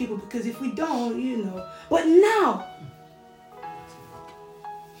with these people? Because if we don't, But now,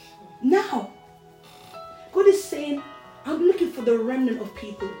 God is saying, I'm looking for the remnant of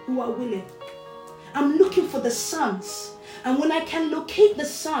people who are willing. I'm looking for the sons. And when I can locate the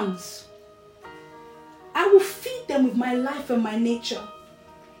sons, I will feed them with my life and my nature.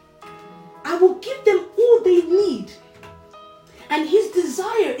 I will give them all they need. And his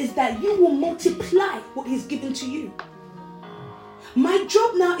desire is that you will multiply what he's given to you. My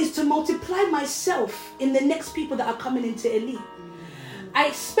job now is to multiply myself in the next people that are coming into Elite. I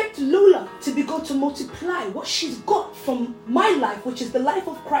expect Lola to be going to multiply what she's got from my life, which is the life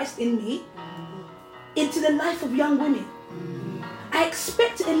of Christ in me, into the life of young women. I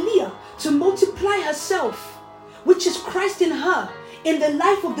expect Aaliyah to multiply herself, which is Christ in her, in the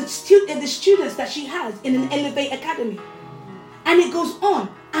life of the students that she has in an Elevate Academy. And it goes on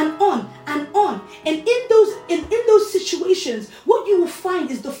and on and on. And in those situations, what you will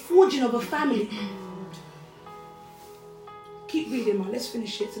find is the forging of a family. Keep reading, man. Let's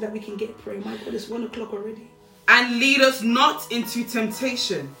finish it so that we can get prayer. My God, it's 1 o'clock already. And lead us not into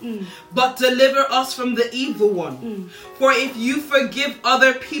temptation, but deliver us from the evil one. For if you forgive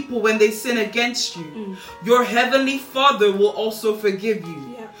other people when they sin against you, your heavenly Father will also forgive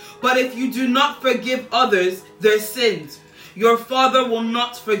you. Yeah. But if you do not forgive others their sins, your Father will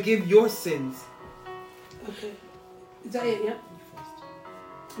not forgive your sins. Okay. Is that it, yeah?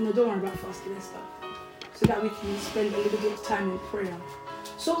 No, don't worry about fasting and stuff. So that we can spend a little bit of time in prayer.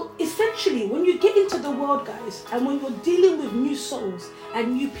 So essentially, when you get into the world, guys, and when you're dealing with new souls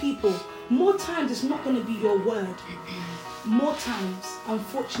and new people, more times it's not going to be your word. More times,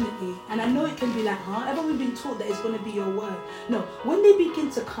 unfortunately, and I know it can be like, haven't we been taught that it's going to be your word? No, when they begin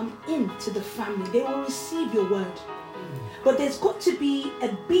to come into the family, they will receive your word. But there's got to be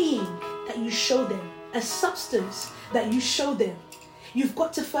a being that you show them, a substance that you show them. You've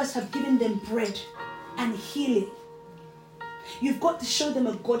got to first have given them bread and healing. You've got to show them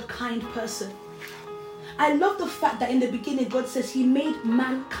a God-kind person. I love the fact that in the beginning God says he made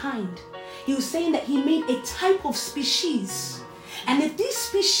mankind. He was saying that he made a type of species. And if these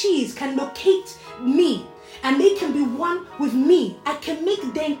species can locate me and they can be one with me, I can make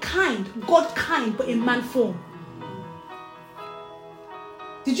them kind, God-kind, but in man form.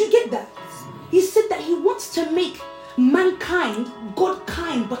 Did you get that? He said that he wants to make mankind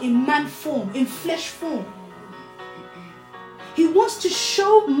God-kind, but in man form, in flesh form. He wants to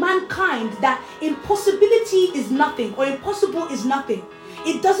show mankind that impossibility is nothing, or impossible is nothing.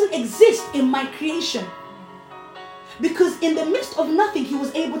 It doesn't exist in my creation. Because in the midst of nothing, he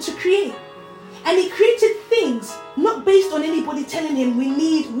was able to create. And he created things not based on anybody telling him we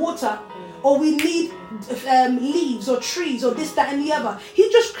need water or we need leaves or trees or this, that and the other. He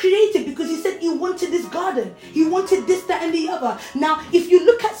just created because he said he wanted this garden. He wanted this, that and the other. Now, if you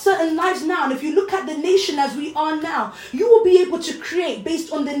look at certain lives now, and if you look at the nation as we are now, you will be able to create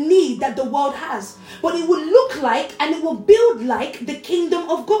based on the need that the world has. But it will look like and it will build like the kingdom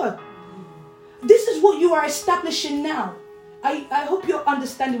of God. This is what you are establishing now. I hope you're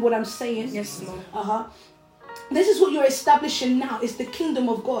understanding what I'm saying. Yes, Lord. This is what you're establishing now, is the kingdom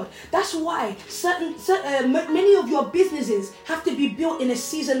of God. That's why many of your businesses have to be built in a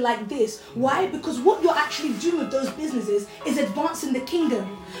season like this. Why? Because what you're actually doing with those businesses is advancing the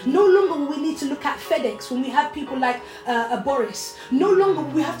kingdom. No longer will we need to look at FedEx when we have people like Boris. No longer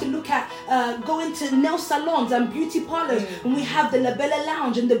will we have to look at going to nail salons and beauty parlors when we have the La Bella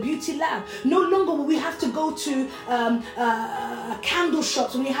Lounge and the Beauty Lab. No longer will we have to go to candle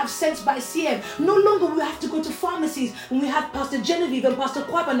shops when we have Sense by CM. No longer will we have to go to pharmacies when we have Pastor Genevieve and Pastor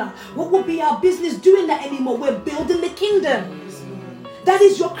Kwabena. What will be our business doing that anymore? We're building the kingdom. That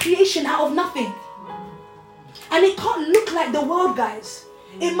is your creation out of nothing. And it can't look like the world, guys.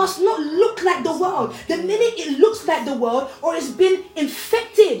 It must not look like the world. The minute it looks like the world, or it's been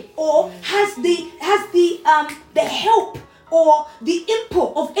infected, or has the help or the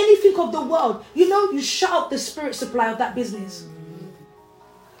input of anything of the world, you shut up the spirit supply of that business.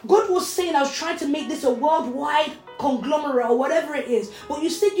 God was saying, I was trying to make this a worldwide conglomerate or whatever it is. But you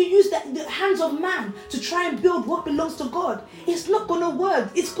said you use the hands of man to try and build what belongs to God. It's not going to work.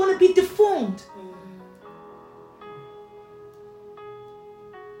 It's going to be deformed.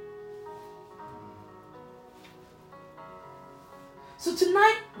 So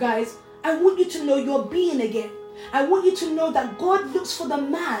tonight, guys, I want you to know your being again. I want you to know that God looks for the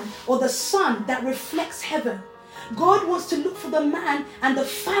man or the son that reflects heaven. God wants to look for the man and the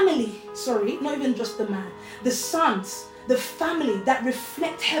family, not even just the man, the sons, the family that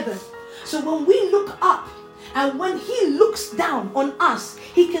reflect heaven. So when we look up and when he looks down on us,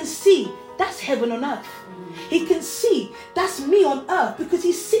 he can see that's heaven on earth. He can see that's me on earth because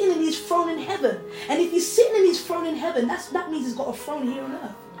he's sitting in his throne in heaven. And if he's sitting in his throne in heaven, that means he's got a throne here on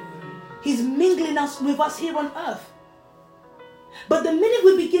earth. He's mingling with us here on earth. But the minute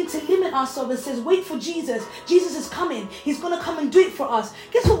we begin to limit ourselves and says, wait for Jesus, Jesus is coming, he's going to come and do it for us.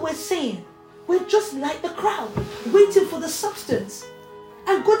 Guess what we're saying? We're just like the crowd, waiting for the substance.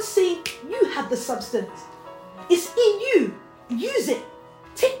 And God's saying, you have the substance. It's in you. Use it.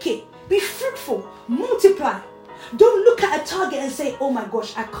 Take it. Be fruitful. Multiply. Don't look at a target and say, oh my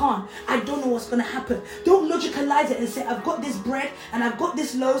gosh, I can't. I don't know what's going to happen. Don't logicalize it and say, I've got this bread and I've got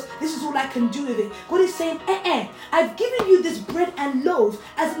this loaves. This is all I can do with it. God is saying, I've given you this bread and loaves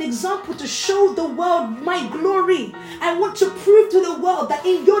as an example to show the world my glory. I want to prove to the world that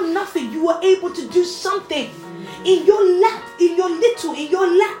in your nothing, you are able to do something. In your lack, in your little, in your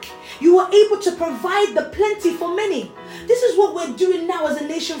lack, you are able to provide the plenty for many. This is what we're doing now as a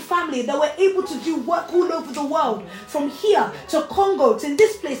nation family, that we're able to do work all over the world. From here to Congo, to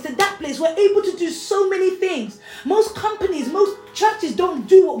this place, to that place. We're able to do so many things. Most companies, most churches don't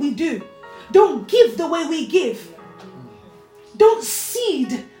do what we do. Don't give the way we give. Don't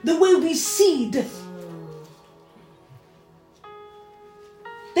seed the way we seed.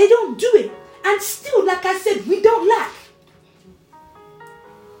 They don't do it. And still, like I said, we don't lack.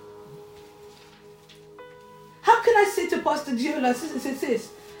 How can I say to Pastor Giola,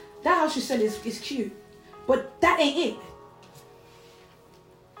 sis, that house you said is cute, but that ain't it.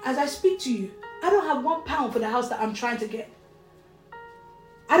 As I speak to you, I don't have £1 for the house that I'm trying to get.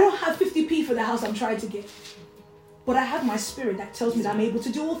 I don't have 50p for the house I'm trying to get. But I have my spirit that tells me that I'm able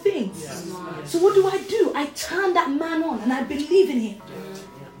to do all things. Yes. So what do? I turn that man on and I believe in him.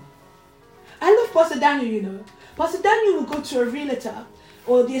 I love Pastor Daniel, Pastor Daniel will go to a realtor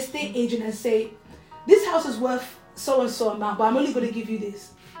or the estate agent and say, this house is worth so and so amount, but I'm only going to give you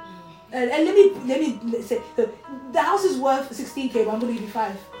this. And let me say, the house is worth 16k, but I'm going to give you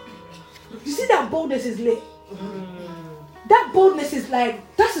 5. You see that boldness is lit. That boldness is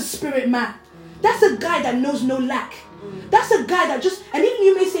like, that's a spirit man. That's a guy that knows no lack. That's a guy that just, and even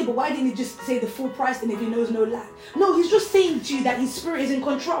you may say, but why didn't he just say the full price then if he knows no lack? No, he's just saying to you that his spirit is in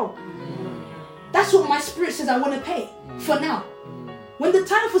control. That's what my spirit says I want to pay for now. When the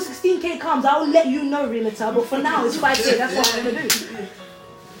time for 16k comes, I'll let you know, realtor, but for now it's 5k, that's what I'm going to do.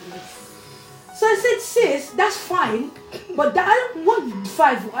 So I said, sis, that's fine, but I don't want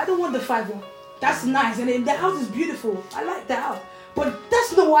 5. I don't want the 5. That's nice, and the house is beautiful. I like the house, but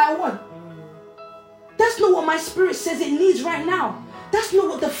that's not what I want. That's not what my spirit says it needs right now. That's not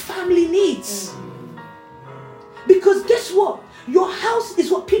what the family needs. Because guess what? Your house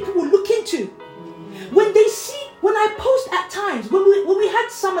is what people will look into. When they see, when I post at times, when we had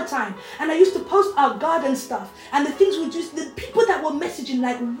summertime, and I used to post our garden stuff, and the things we just, the people that were messaging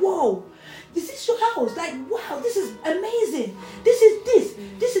like, whoa, this is your house, like, wow, this is amazing. This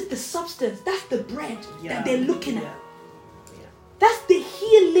is the substance, that's the bread that they're looking at. That's the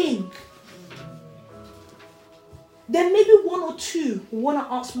healing. Then maybe one or two want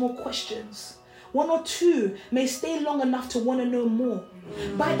to ask more questions. One or two may stay long enough to want to know more.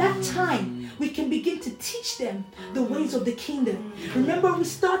 By that time, we can begin to teach them the ways of the kingdom. Remember we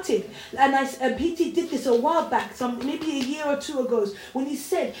started, and PT did this a while back, maybe a year or two ago, when he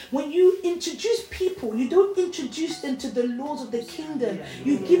said, when you introduce people, you don't introduce them to the laws of the kingdom.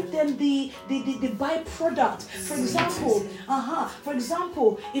 You give them the byproduct. For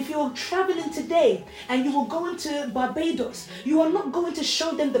example, if you're traveling today and you will go into Barbados, you are not going to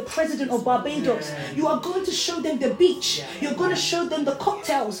show them the president of Barbados. You are going to show them the beach. You're going to show them the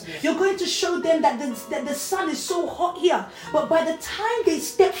cocktails. You're going to show them that the sun is so hot here. But by the time they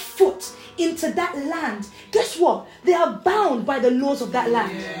step foot into that land, guess what? They are bound by the laws of that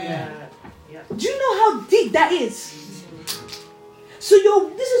land. Do you know how deep that is? So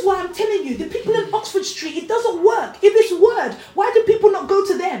this is why I'm telling you, the people in Oxford Street, it doesn't work. If it's word, why do people not go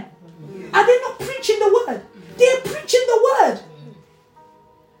to them? Are they not preaching the word? They're preaching the word.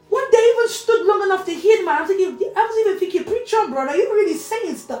 One day I even stood long enough to hear man. I was even thinking, preach on, brother. You're really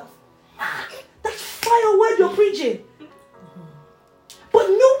saying stuff. That's fire word you're preaching. But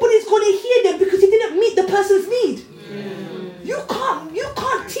nobody's going to hear them because he didn't meet the person's need. You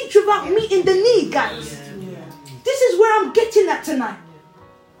can't teach without meeting the need, guys. This is where I'm getting at tonight.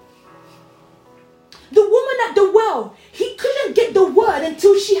 The woman at the well, he couldn't get the word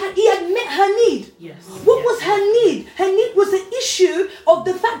until he had met her need. Yes. What was her need? Her need was the issue of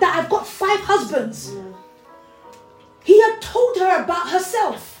the fact that I've got 5 husbands. He had told her about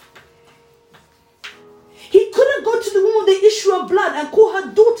herself. He couldn't go to the woman with the issue of blood and call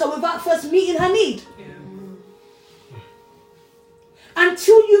her daughter without first meeting her need.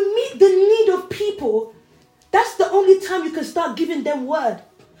 Until you meet the need of people, that's the only time you can start giving them word.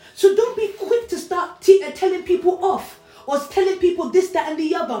 So don't be quick to start telling people off or telling people this, that, and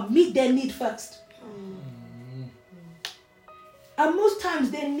the other. Meet their need first. And most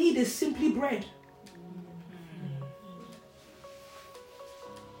times their need is simply bread.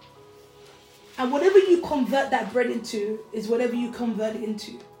 And whatever you convert that bread into is whatever you convert it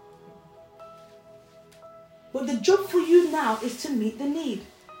into. But the job for you now is to meet the need.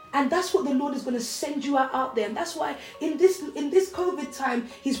 And that's what the Lord is going to send you out there. And that's why in this COVID time,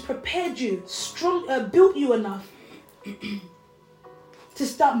 He's prepared you, built you enough to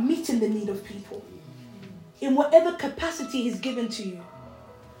start meeting the need of people. In whatever capacity He's given to you.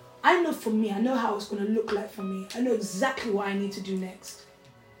 I know for me, I know how it's going to look like for me. I know exactly what I need to do next.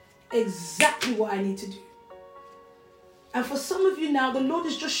 Exactly what I need to do. And for some of you now, the Lord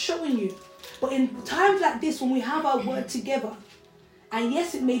is just showing you. But in times like this, when we have our word together, and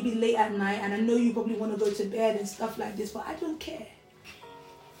yes, it may be late at night, and I know you probably want to go to bed and stuff like this, but I don't care.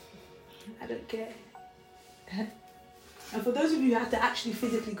 I don't care. And for those of you who have to actually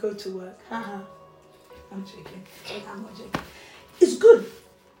physically go to work, I'm joking. I'm not joking. It's good.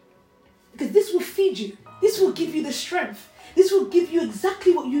 Because this will feed you. This will give you the strength. This will give you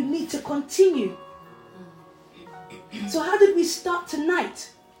exactly what you need to continue. So how did we start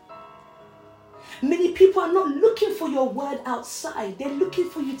tonight? Many people are not looking for your word outside. They're looking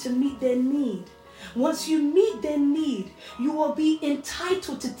for you to meet their need. Once you meet their need, you will be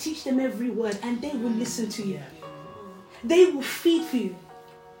entitled to teach them every word, and they will listen to you. They will feed for you.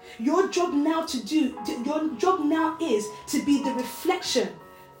 Your job now is to be the reflection.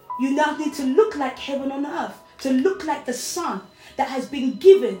 You now need to look like heaven on earth, to look like the Son that has been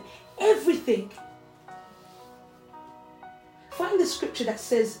given everything. Find the scripture that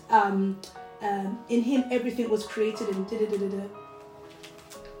says, in Him everything was created and da-da-da-da-da.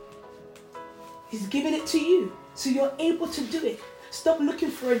 He's given it to you, so you're able to do it. Stop looking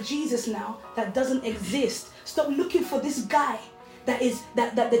for a Jesus now that doesn't exist. Stop looking for this guy that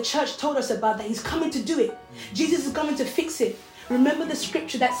the church told us about, that He's coming to do it. Jesus is coming to fix it. Remember the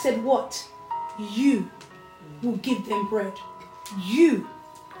scripture that said what? You will give them bread. You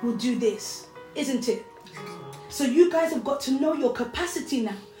will do this, isn't it? So you guys have got to know your capacity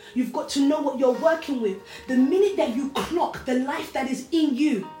now. You've got to know what you're working with. The minute that you clock the life that is in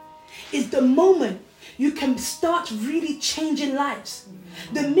you is the moment you can start really changing lives.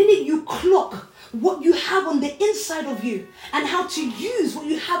 The minute you clock what you have on the inside of you and how to use what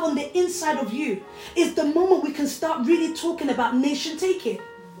you have on the inside of you is the moment we can start really talking about nation taking.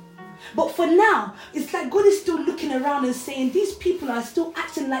 But for now, it's like God is still looking around and saying, these people are still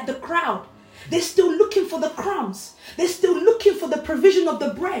acting like the crowd. They're still looking for the crumbs. They're still looking for the provision of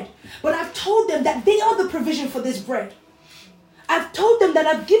the bread. But I've told them that they are the provision for this bread. I've told them that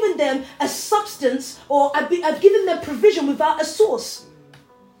I've given them a substance, or I've given them provision without a source.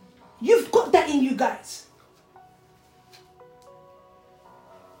 You've got that in you guys.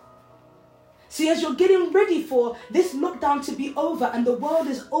 See, as you're getting ready for this lockdown to be over and the world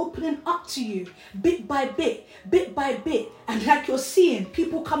is opening up to you bit by bit, and like you're seeing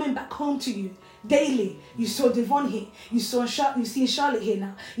people coming back home to you daily. You saw Devon here. You've seen Charlotte here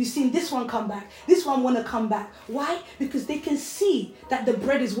now. You've seen this one come back. This one want to come back. Why? Because they can see that the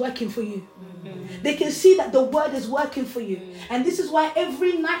bread is working for you. Mm-hmm. They can see that the word is working for you. Mm-hmm. And this is why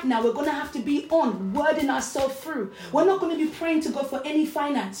every night now we're going to have to be on, wording ourselves through. We're not going to be praying to God for any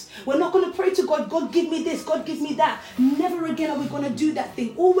finance. We're not going to pray to God, God give me this, God give me that. Never again are we going to do that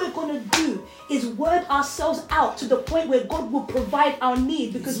thing. All we're going to do is word ourselves out to the point where God will provide our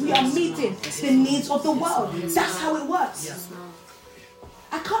need, because we are meeting the needs of the world. That's how it works.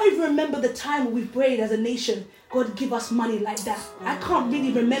 I can't even remember the time when we prayed as a nation, God give us money like that. I can't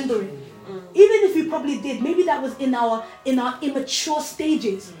really remember it. Even if we probably did, maybe that was in our immature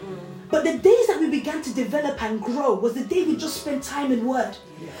stages. But the days that we began to develop and grow was the day we just spent time in word.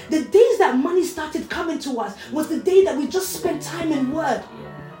 The days that money started coming to us was the day that we just spent time in word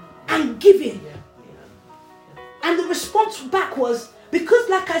and giving. And the response back was, because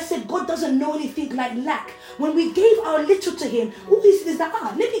like I said, God doesn't know anything like lack. When we gave our little to him, all he said is that,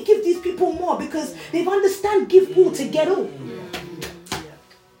 let me give these people more, because they've understand give all to get all.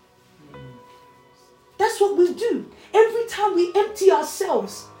 That's what we do. Every time we empty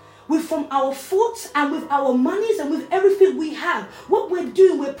ourselves from our thoughts and with our monies and with everything we have, what we're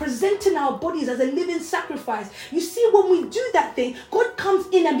doing, we're presenting our bodies as a living sacrifice. You see, when we do that thing, God comes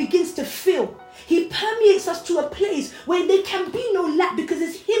in and begins to fill. He permeates us to a place where there can be no lack, because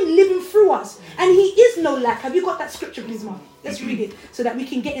it's him living through us. And he is no lack. Have you got that scripture, please, Mom? Let's read it so that we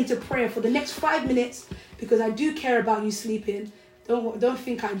can get into prayer for the next 5 minutes, because I do care about you sleeping. Don't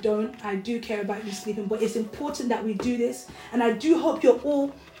think I don't. I do care about you sleeping, but it's important that we do this. And I do hope you're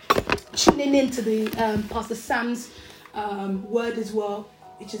all tuning in to the Pastor Sam's word as well,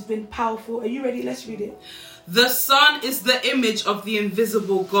 which has been powerful. Are you ready? Let's read it. The Son is the image of the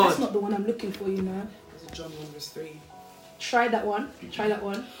invisible God. That's not the one I'm looking for, you know. John 1:3. Try that one.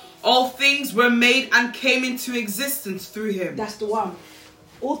 All things were made and came into existence through him. That's the one.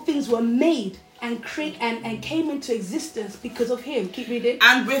 All things were made and came into existence because of him. Keep reading.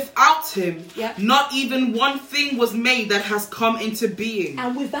 And without him, not even one thing was made that has come into being.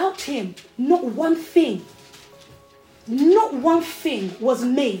 And without him, not one thing was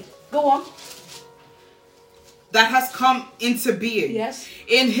made. Go on. That has come into being. Yes.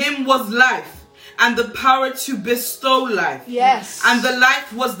 In him was life, and the power to bestow life. Yes. And the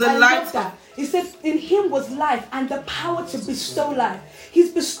life was the light. Love that. He said, in him was life and the power to bestow life.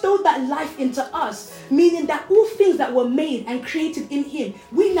 He's bestowed that life into us, meaning that all things that were made and created in him,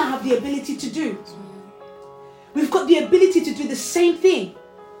 we now have the ability to do. We've got the ability to do the same thing.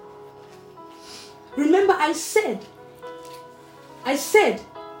 Remember, I said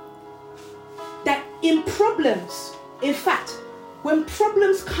that in problems, in fact, when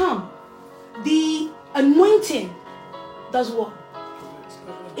problems come, the anointing does what?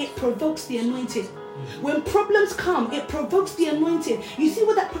 It provokes the anointing. When problems come, it provokes the anointing. You see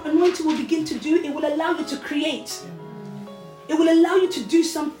what that anointing will begin to do? It will allow you to create. It will allow you to do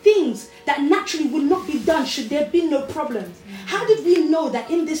some things that naturally would not be done should there be no problems. How did we know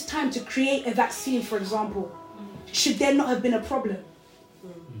that in this time to create a vaccine, for example, should there not have been a problem?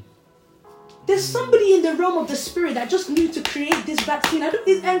 There's somebody in the realm of the spirit that just knew to create this vaccine.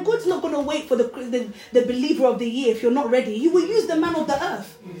 And God's not going to wait for the believer of the year if you're not ready. He will use the man of the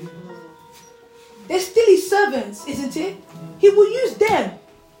earth. They're still his servants, isn't it? He will use them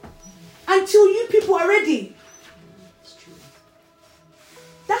until you people are ready.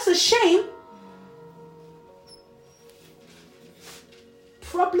 That's a shame.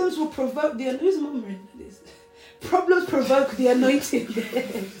 Problems will provoke the anointing. Who's murmuring this? Problems provoke the anointing.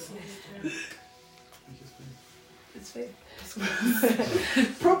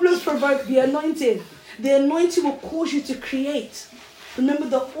 Problems provoke the anointing. The anointing will cause you to create. Remember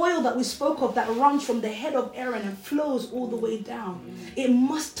the oil that we spoke of that runs from the head of Aaron and flows all the way down. It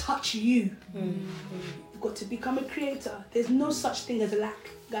must touch you. You've got to become a creator. There's no such thing as lack,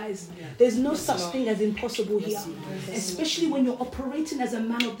 guys. There's no such thing as impossible here. Especially when you're operating as a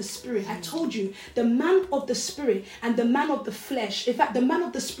man of the spirit. I told you, the man of the spirit and the man of the flesh. In fact, the man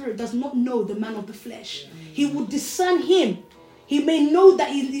of the spirit does not know the man of the flesh. He will discern him. He may know that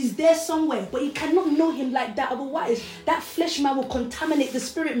he is there somewhere, but he cannot know him like that. Otherwise, that flesh man will contaminate the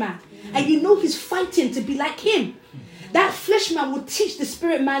spirit man. And you know he's fighting to be like him. That flesh man will teach the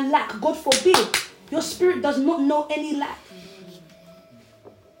spirit man lack. God forbid. Your spirit does not know any lack.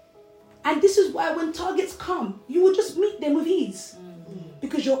 And this is why when targets come, you will just meet them with ease.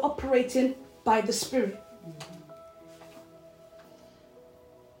 Because you're operating by the spirit.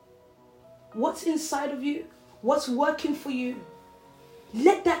 What's inside of you? What's working for you?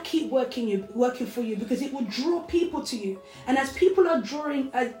 Let that keep working for you, because it will draw people to you. And as people are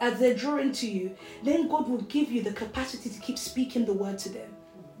drawing, as they're drawing to you, then God will give you the capacity to keep speaking the word to them.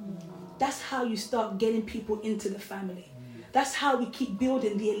 That's how you start getting people into the family. That's how we keep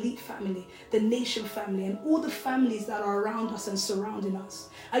building the elite family, the nation family, and all the families that are around us and surrounding us.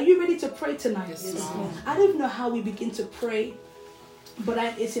 Are you ready to pray tonight? Yes. I don't know how we begin to pray, but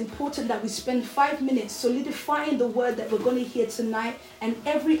it's important that we spend 5 minutes solidifying the word that we're going to hear tonight and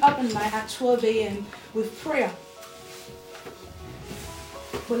every other night at 12 a.m. with prayer.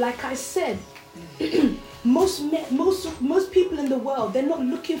 But like I said, most people in the world, they're not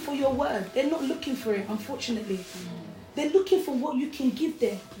looking for your word. They're not looking for it, unfortunately. They're looking for what you can give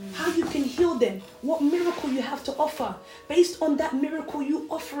them, how you can heal them, what miracle you have to offer. Based on that miracle you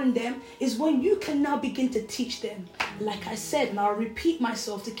offering them is when you can now begin to teach them. Like I said, and I'll repeat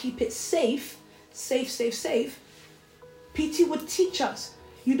myself to keep it safe. PT would teach us.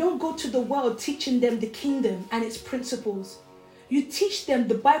 You don't go to the world teaching them the kingdom and its principles. You teach them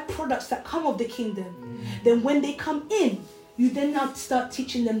the byproducts that come of the kingdom. Then when they come in, you then now start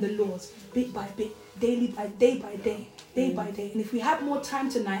teaching them the laws, bit by bit, day by day. And if we have more time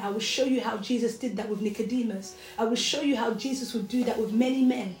tonight, I will show you how Jesus did that with Nicodemus. I will show you how Jesus would do that with many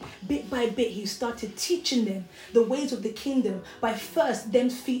men. Bit by bit, he started teaching them the ways of the kingdom by first them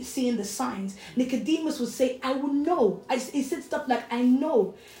seeing the signs. Nicodemus would say, I will know. He said stuff like, I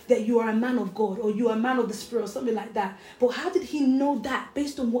know that you are a man of God, or you are a man of the Spirit, or something like that. But how did he know that?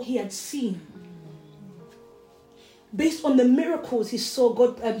 Based on what he had seen. Based on the miracles he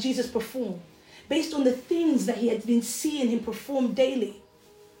saw Jesus perform. Based on the things that he had been seeing him perform daily.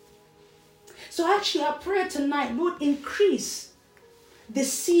 So actually our prayer tonight, Lord, increase the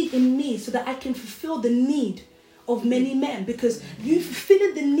seed in me so that I can fulfill the need of many men. Because you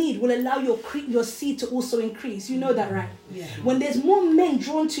fulfilling the need will allow your seed to also increase. You know that, right? Yeah. When there's more men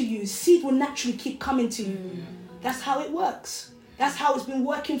drawn to you, seed will naturally keep coming to you. That's how it works. That's how it's been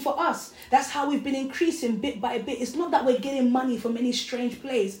working for us. That's how we've been increasing bit by bit. It's not that we're getting money from any strange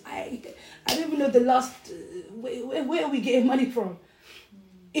place. I don't even know the last... where are we getting money from?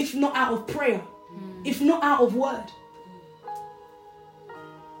 If not out of prayer. If not out of word.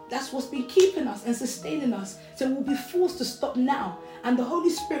 That's what's been keeping us and sustaining us. So we'll be forced to stop now. And the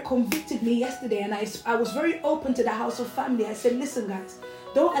Holy Spirit convicted me yesterday, and I was very open to the house of family. I said, listen guys,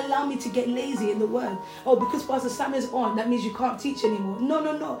 don't allow me to get lazy in the word. Oh, because Pastor Sam is on, that means you can't teach anymore. No.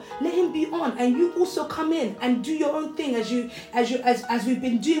 Let him be on, and you also come in and do your own thing as we've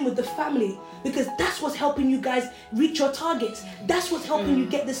been doing with the family, because that's what's helping you guys reach your targets. That's what's helping you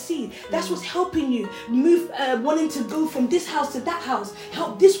get the seed. That's what's helping you move, wanting to go from this house to that house.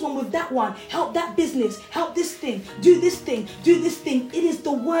 Help this one with that one. Help that business. Help this thing. Do this thing. Do this thing. It is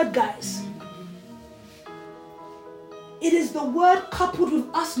the word, guys. It is the word coupled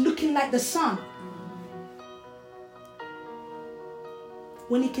with us looking like the sun.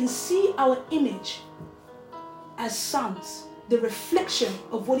 When he can see our image as sons, the reflection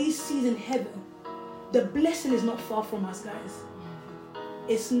of what he sees in heaven, the blessing is not far from us, guys.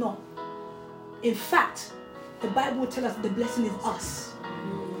 It's not. In fact, the Bible will tell us the blessing is us.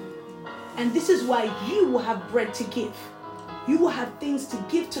 And this is why you will have bread to give. You will have things to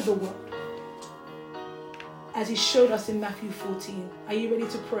give to the world. As he showed us in Matthew 14. Are you ready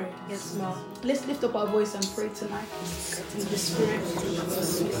to pray? Yes, ma'am. Let's lift up our voice and pray tonight. In the Spirit.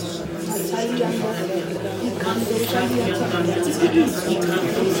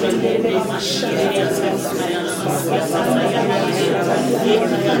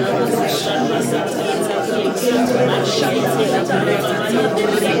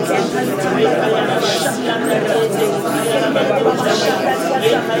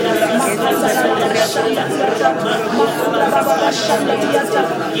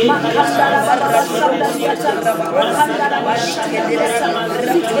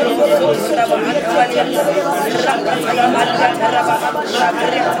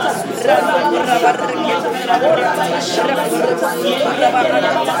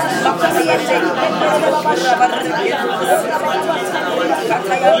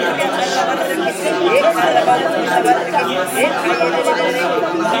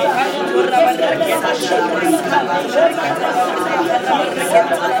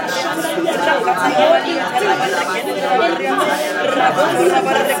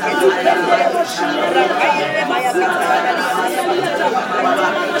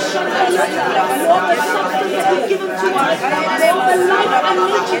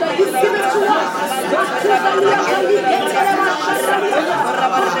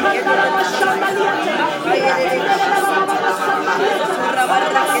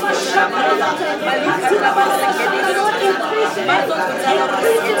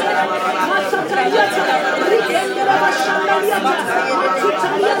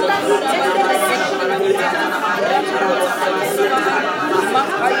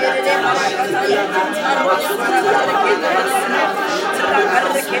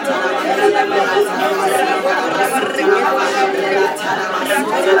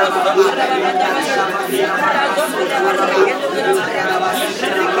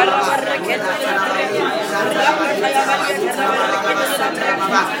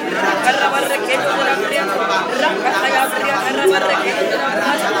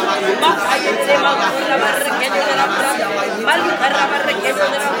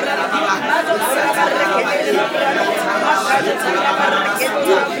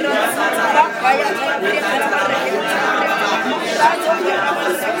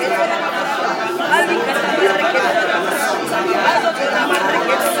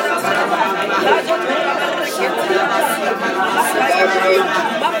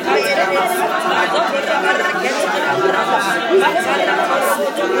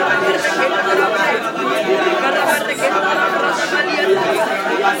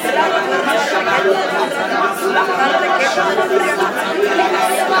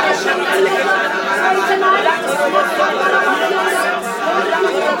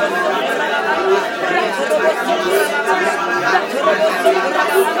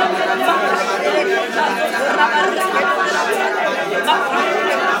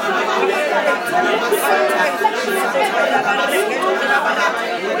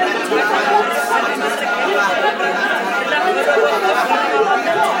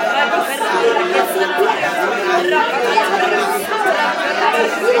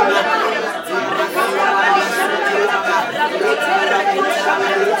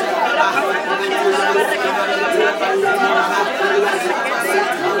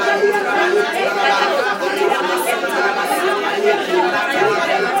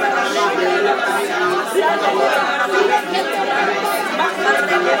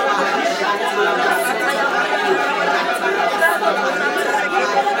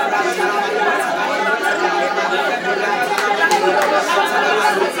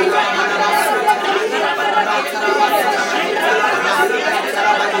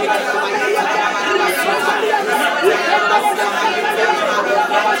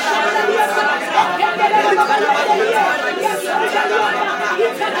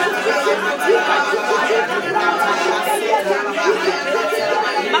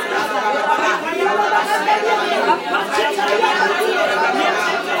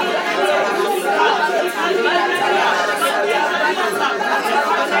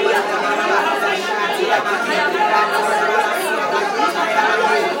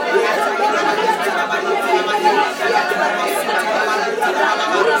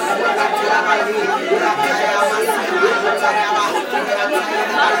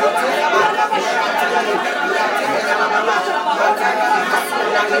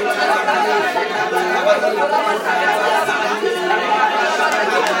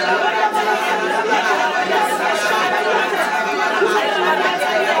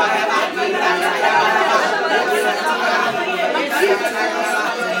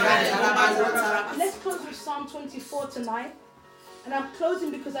 Let's close with Psalm 24 tonight. And I'm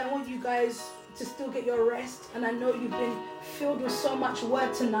closing because I want you guys to still get your rest. And I know you've been filled with so much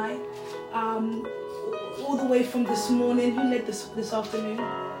word tonight. All the way from this morning. Who led this afternoon?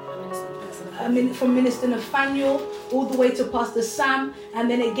 From Minister Nathaniel all the way to Pastor Sam, and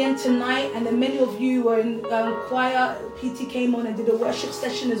then again tonight, and then many of you were in choir. PT came on and did a worship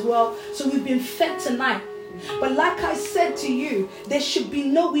session as well. So we've been fed tonight. But like I said to you, there should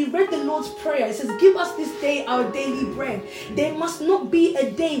be we read the Lord's Prayer. It says, give us this day our daily bread. There must not be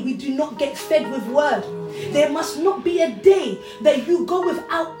a day we do not get fed with word. There must not be a day that you go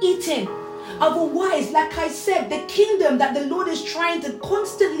without eating. Otherwise, like I said, the kingdom that the Lord is trying to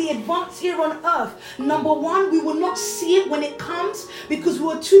constantly advance here on earth, number one, we will not see it when it comes because we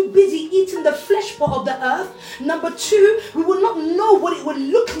are too busy eating the flesh part of the earth. Number two, we will not know what it would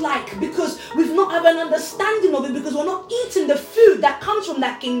look like because we've not have an understanding of it because we're not eating the food that comes from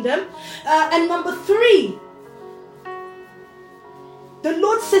that kingdom. And number three, The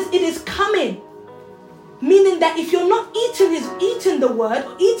Lord says it is coming. Meaning that if you're not eating the word,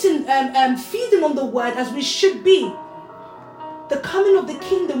 feeding on the word as we should be, the coming of the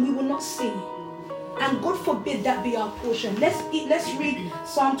kingdom we will not see. And God forbid that be our portion. Let's read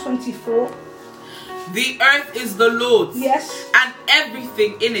Psalm 24. The earth is the Lord's. Yes. And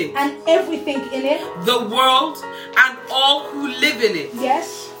everything in it. And everything in it. The world and all who live in it.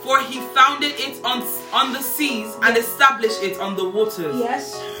 Yes. For he founded it on the seas and established it on the waters.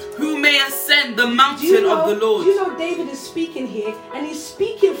 Yes. Who may ascend the mountain of the Lord? Do you know David is speaking here, and he's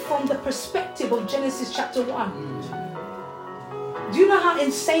speaking from the perspective of Genesis chapter 1. Do you know how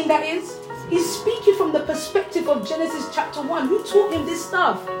insane that is? He's speaking from the perspective of Genesis chapter 1. Who taught him this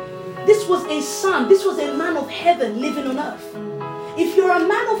stuff? This was a son. This was a man of heaven living on earth. If you're a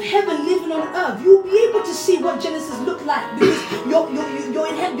man of heaven living on earth, you'll be able to see what Genesis looked like, because you're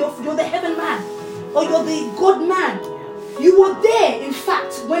the heaven man, or you're the God man. You were there, in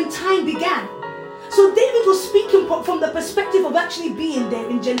fact, when time began. So David was speaking from the perspective of actually being there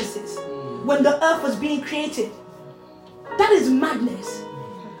in Genesis, when the earth was being created. That is madness.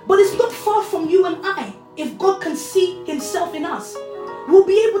 But it's not far from you and I. If God can see himself in us, we'll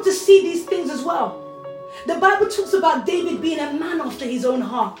be able to see these things as well. The Bible talks about David being a man after his own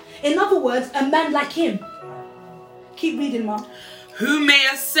heart. In other words, a man like him. Keep reading, Mark. Who may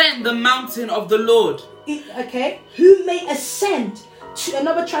ascend the mountain of the Lord? Okay. Who may ascend to,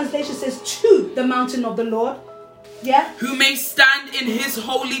 another translation says, to the mountain of the Lord. Yeah. Who may stand in his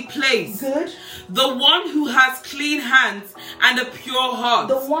holy place. Good. The one who has clean hands and a pure heart.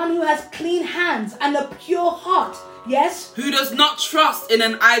 The one who has clean hands and a pure heart. Yes. Who does not trust in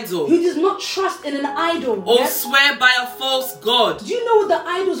an idol. Who does not trust in an idol. Or swear by a false god. Do you know what the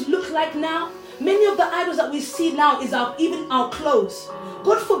idols look like now? Many of the idols that we see now is even our clothes.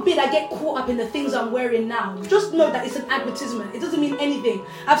 God forbid I get caught up in the things I'm wearing now. Just know that it's an advertisement. It doesn't mean anything.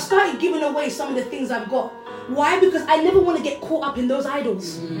 I've started giving away some of the things I've got. Why? Because I never want to get caught up in those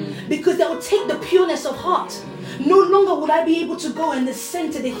idols. Because that will take the pureness of heart. No longer will I be able to go and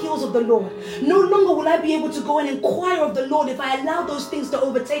ascend to the hills of the Lord. No longer will I be able to go and inquire of the Lord if I allow those things to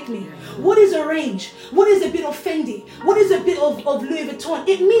overtake me. What is a range? What is a bit of Fendi? What is a bit of Louis Vuitton?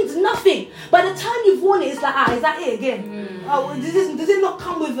 It means nothing. By the time you've worn it, it's like, is that it again? Does it not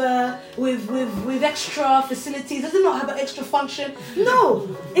come with extra facilities? Does it not have an extra function? No.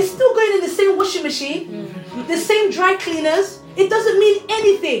 It's still going in the same washing machine, the same dry cleaners. It doesn't mean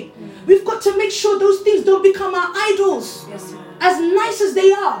anything. We've got to make sure those things don't become our idols. Yes, as nice as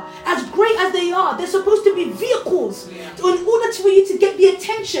they are, as great as they are, they're supposed to be vehicles in order for you to get the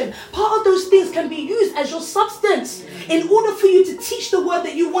attention. Part of those things can be used as your substance in order for you to teach the word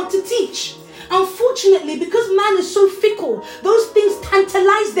that you want to teach. Unfortunately, because man is so fickle, those things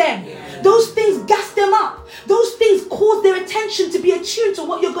tantalize them. Those things gas them up. Those things cause their attention to be attuned to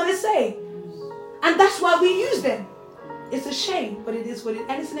what you're going to say. And that's why we use them. It's a shame, but it is what it is.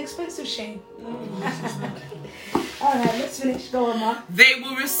 And it's an expensive shame. All right, let's finish. Go on, Mark. They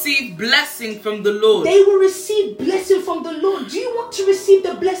will receive blessing from the Lord. They will receive blessing from the Lord. Do you want to receive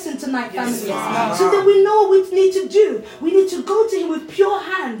the blessing tonight, family? Yes. So that we know what we need to do. We need to go to him with pure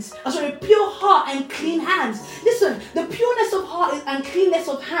heart and clean hands. Listen, the pureness of heart and cleanness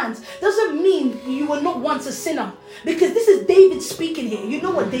of hands doesn't mean you were not once a sinner. Because this is David speaking here. You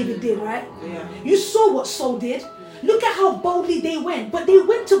know what David did, right? Yeah. You saw what Saul did. Look at how boldly they went. But they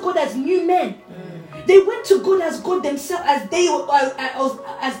went to God as new men. They went to God as God themselves, as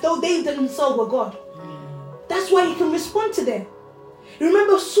though they themselves were God. That's why he can respond to them.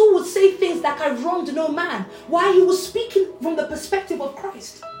 Remember, Saul would say things like, I wronged no man. Why? He was speaking from the perspective of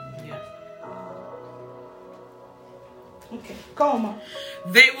Christ. Yeah. Okay, go on, Mom.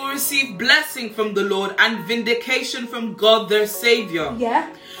 They will receive blessing from the Lord and vindication from God their Savior.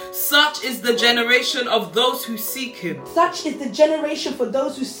 Yeah. Such is the generation of those who seek him. Such is the generation for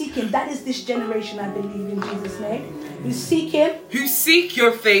those who seek him. That is this generation, I believe, in Jesus' name. Who seek him. Who seek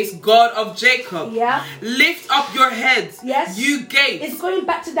your face, God of Jacob. Yeah. Lift up your heads, yes, you gates. It's going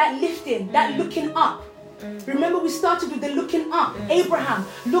back to that lifting, that looking up. Remember, we started with the looking up. Abraham,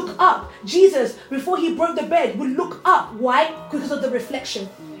 look up. Jesus, before he broke the bread, would look up. Why? Because of the reflection.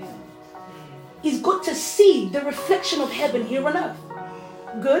 He's got to see the reflection of heaven here on earth.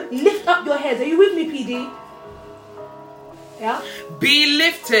 Good. Lift up your heads. Are you with me, PD? Yeah. Be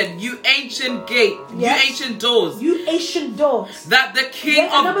lifted, you ancient gate, yes, you ancient doors. You ancient doors. That the King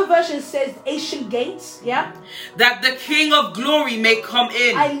of... Another version says ancient gates. Yeah. That the King of glory may come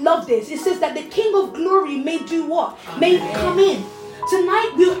in. I love this. It says that the King of glory may do what? May come in.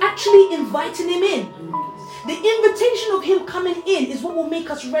 Tonight we're actually inviting him in. The invitation of him coming in is what will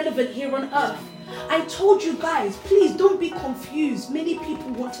make us relevant here on earth. I told you guys, please don't be confused. Many people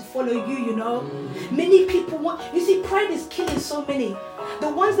want to follow you, you know. Many people want, you see, pride is killing so many. The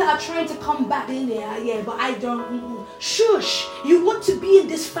ones that are trying to come back in there, yeah, but I don't. Shush, you want to be in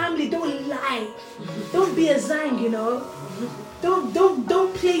this family, don't lie. Don't be a Zang, you know.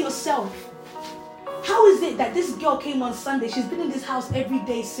 Don't play yourself. How is it that this girl came on Sunday? She's been in this house every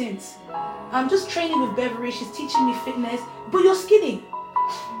day since. I'm just training with Beverly. She's teaching me fitness. But you're skinny.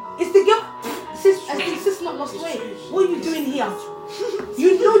 It's the girl. Sis not lost weight. What are you doing here?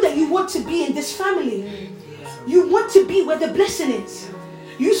 You know that you want to be in this family. You want to be where the blessing is.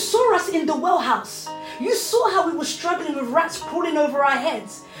 You saw us in the well house. You saw how we were struggling with rats crawling over our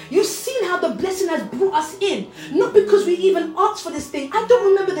heads. You've seen how the blessing has brought us in. Not because we even asked for this thing. I don't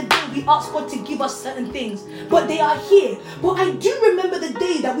remember the day we asked God to give us certain things, but they are here. But I do remember the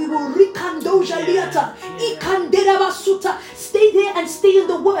day that we will stay there and stay in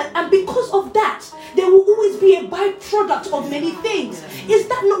the word. And because of that, there will always be a byproduct of many things. Is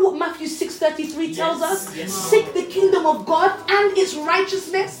that not what Matthew 6:33 tells us? Seek the kingdom of God and its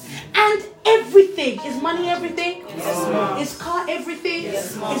righteousness, and everything. Is money everything? Yes, Mom. Is car everything?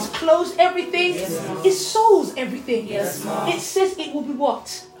 Yes, Mom. Is clothes everything? Yes, Mom. Is souls everything? Yes, Mom. It says it will be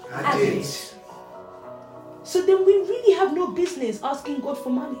what? Added. So then we really have no business asking God for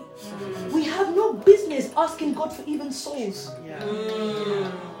money. We have no business asking God for even souls.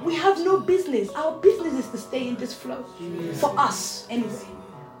 We have no business. Our business is to stay in this flow. For us, anyway.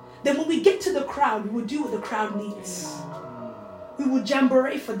 Then when we get to the crowd, we will do what the crowd needs. We will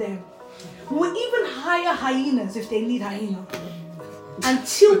jamboree for them. We will even hire hyenas if they need hyena.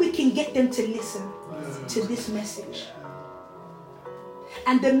 Until we can get them to listen to this message.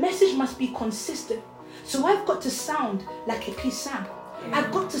 And the message must be consistent. So I've got to sound like a P. Sam.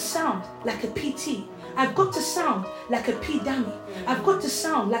 I've got to sound like a PT. I've got to sound like a P. Danny. I've got to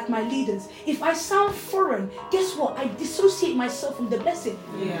sound like my leaders. If I sound foreign, guess what? I dissociate myself from the blessing.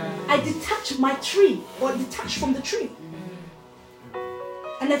 I detach my tree, or detach from the tree.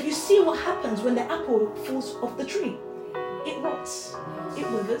 And if you see what happens when the apple falls off the tree, it rots, it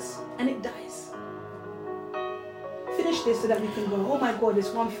withers, and it dies. Finish this so that we can go. Oh my God, it's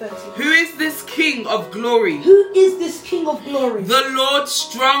 1:30. Who is this King of glory? Who is this King of glory? The Lord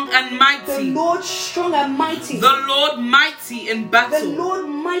strong and mighty. The Lord strong and mighty. The Lord mighty in battle. The Lord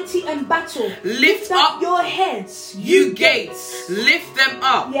mighty in battle. Lift up your heads, you gates. Lift them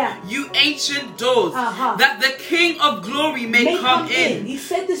up, you ancient doors, that the King of glory may come in. He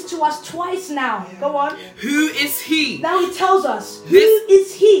said this to us twice now. Go on. Who is he? Now he tells us, who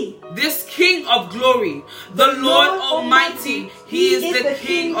is he? This King of glory, the Lord Almighty, he is the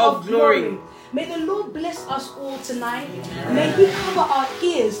King of glory. May the Lord bless us all tonight. May he cover our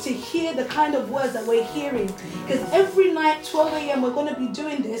ears to hear the kind of words that we're hearing. Because every night, 12 a.m., we're going to be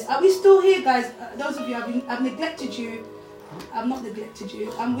doing this. Are we still here, guys? Those of you, I've neglected you. I've not neglected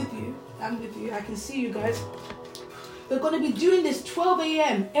you. I'm with you. I'm with you. I can see you guys. We're going to be doing this 12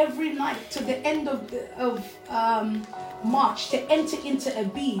 a.m. every night to the end of March to enter into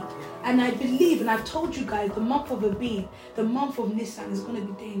Abib. And I believe, and I've told you guys, the month of Abib, the month of Nisan is going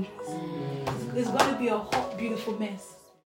to be dangerous. It's going to be a hot, beautiful mess.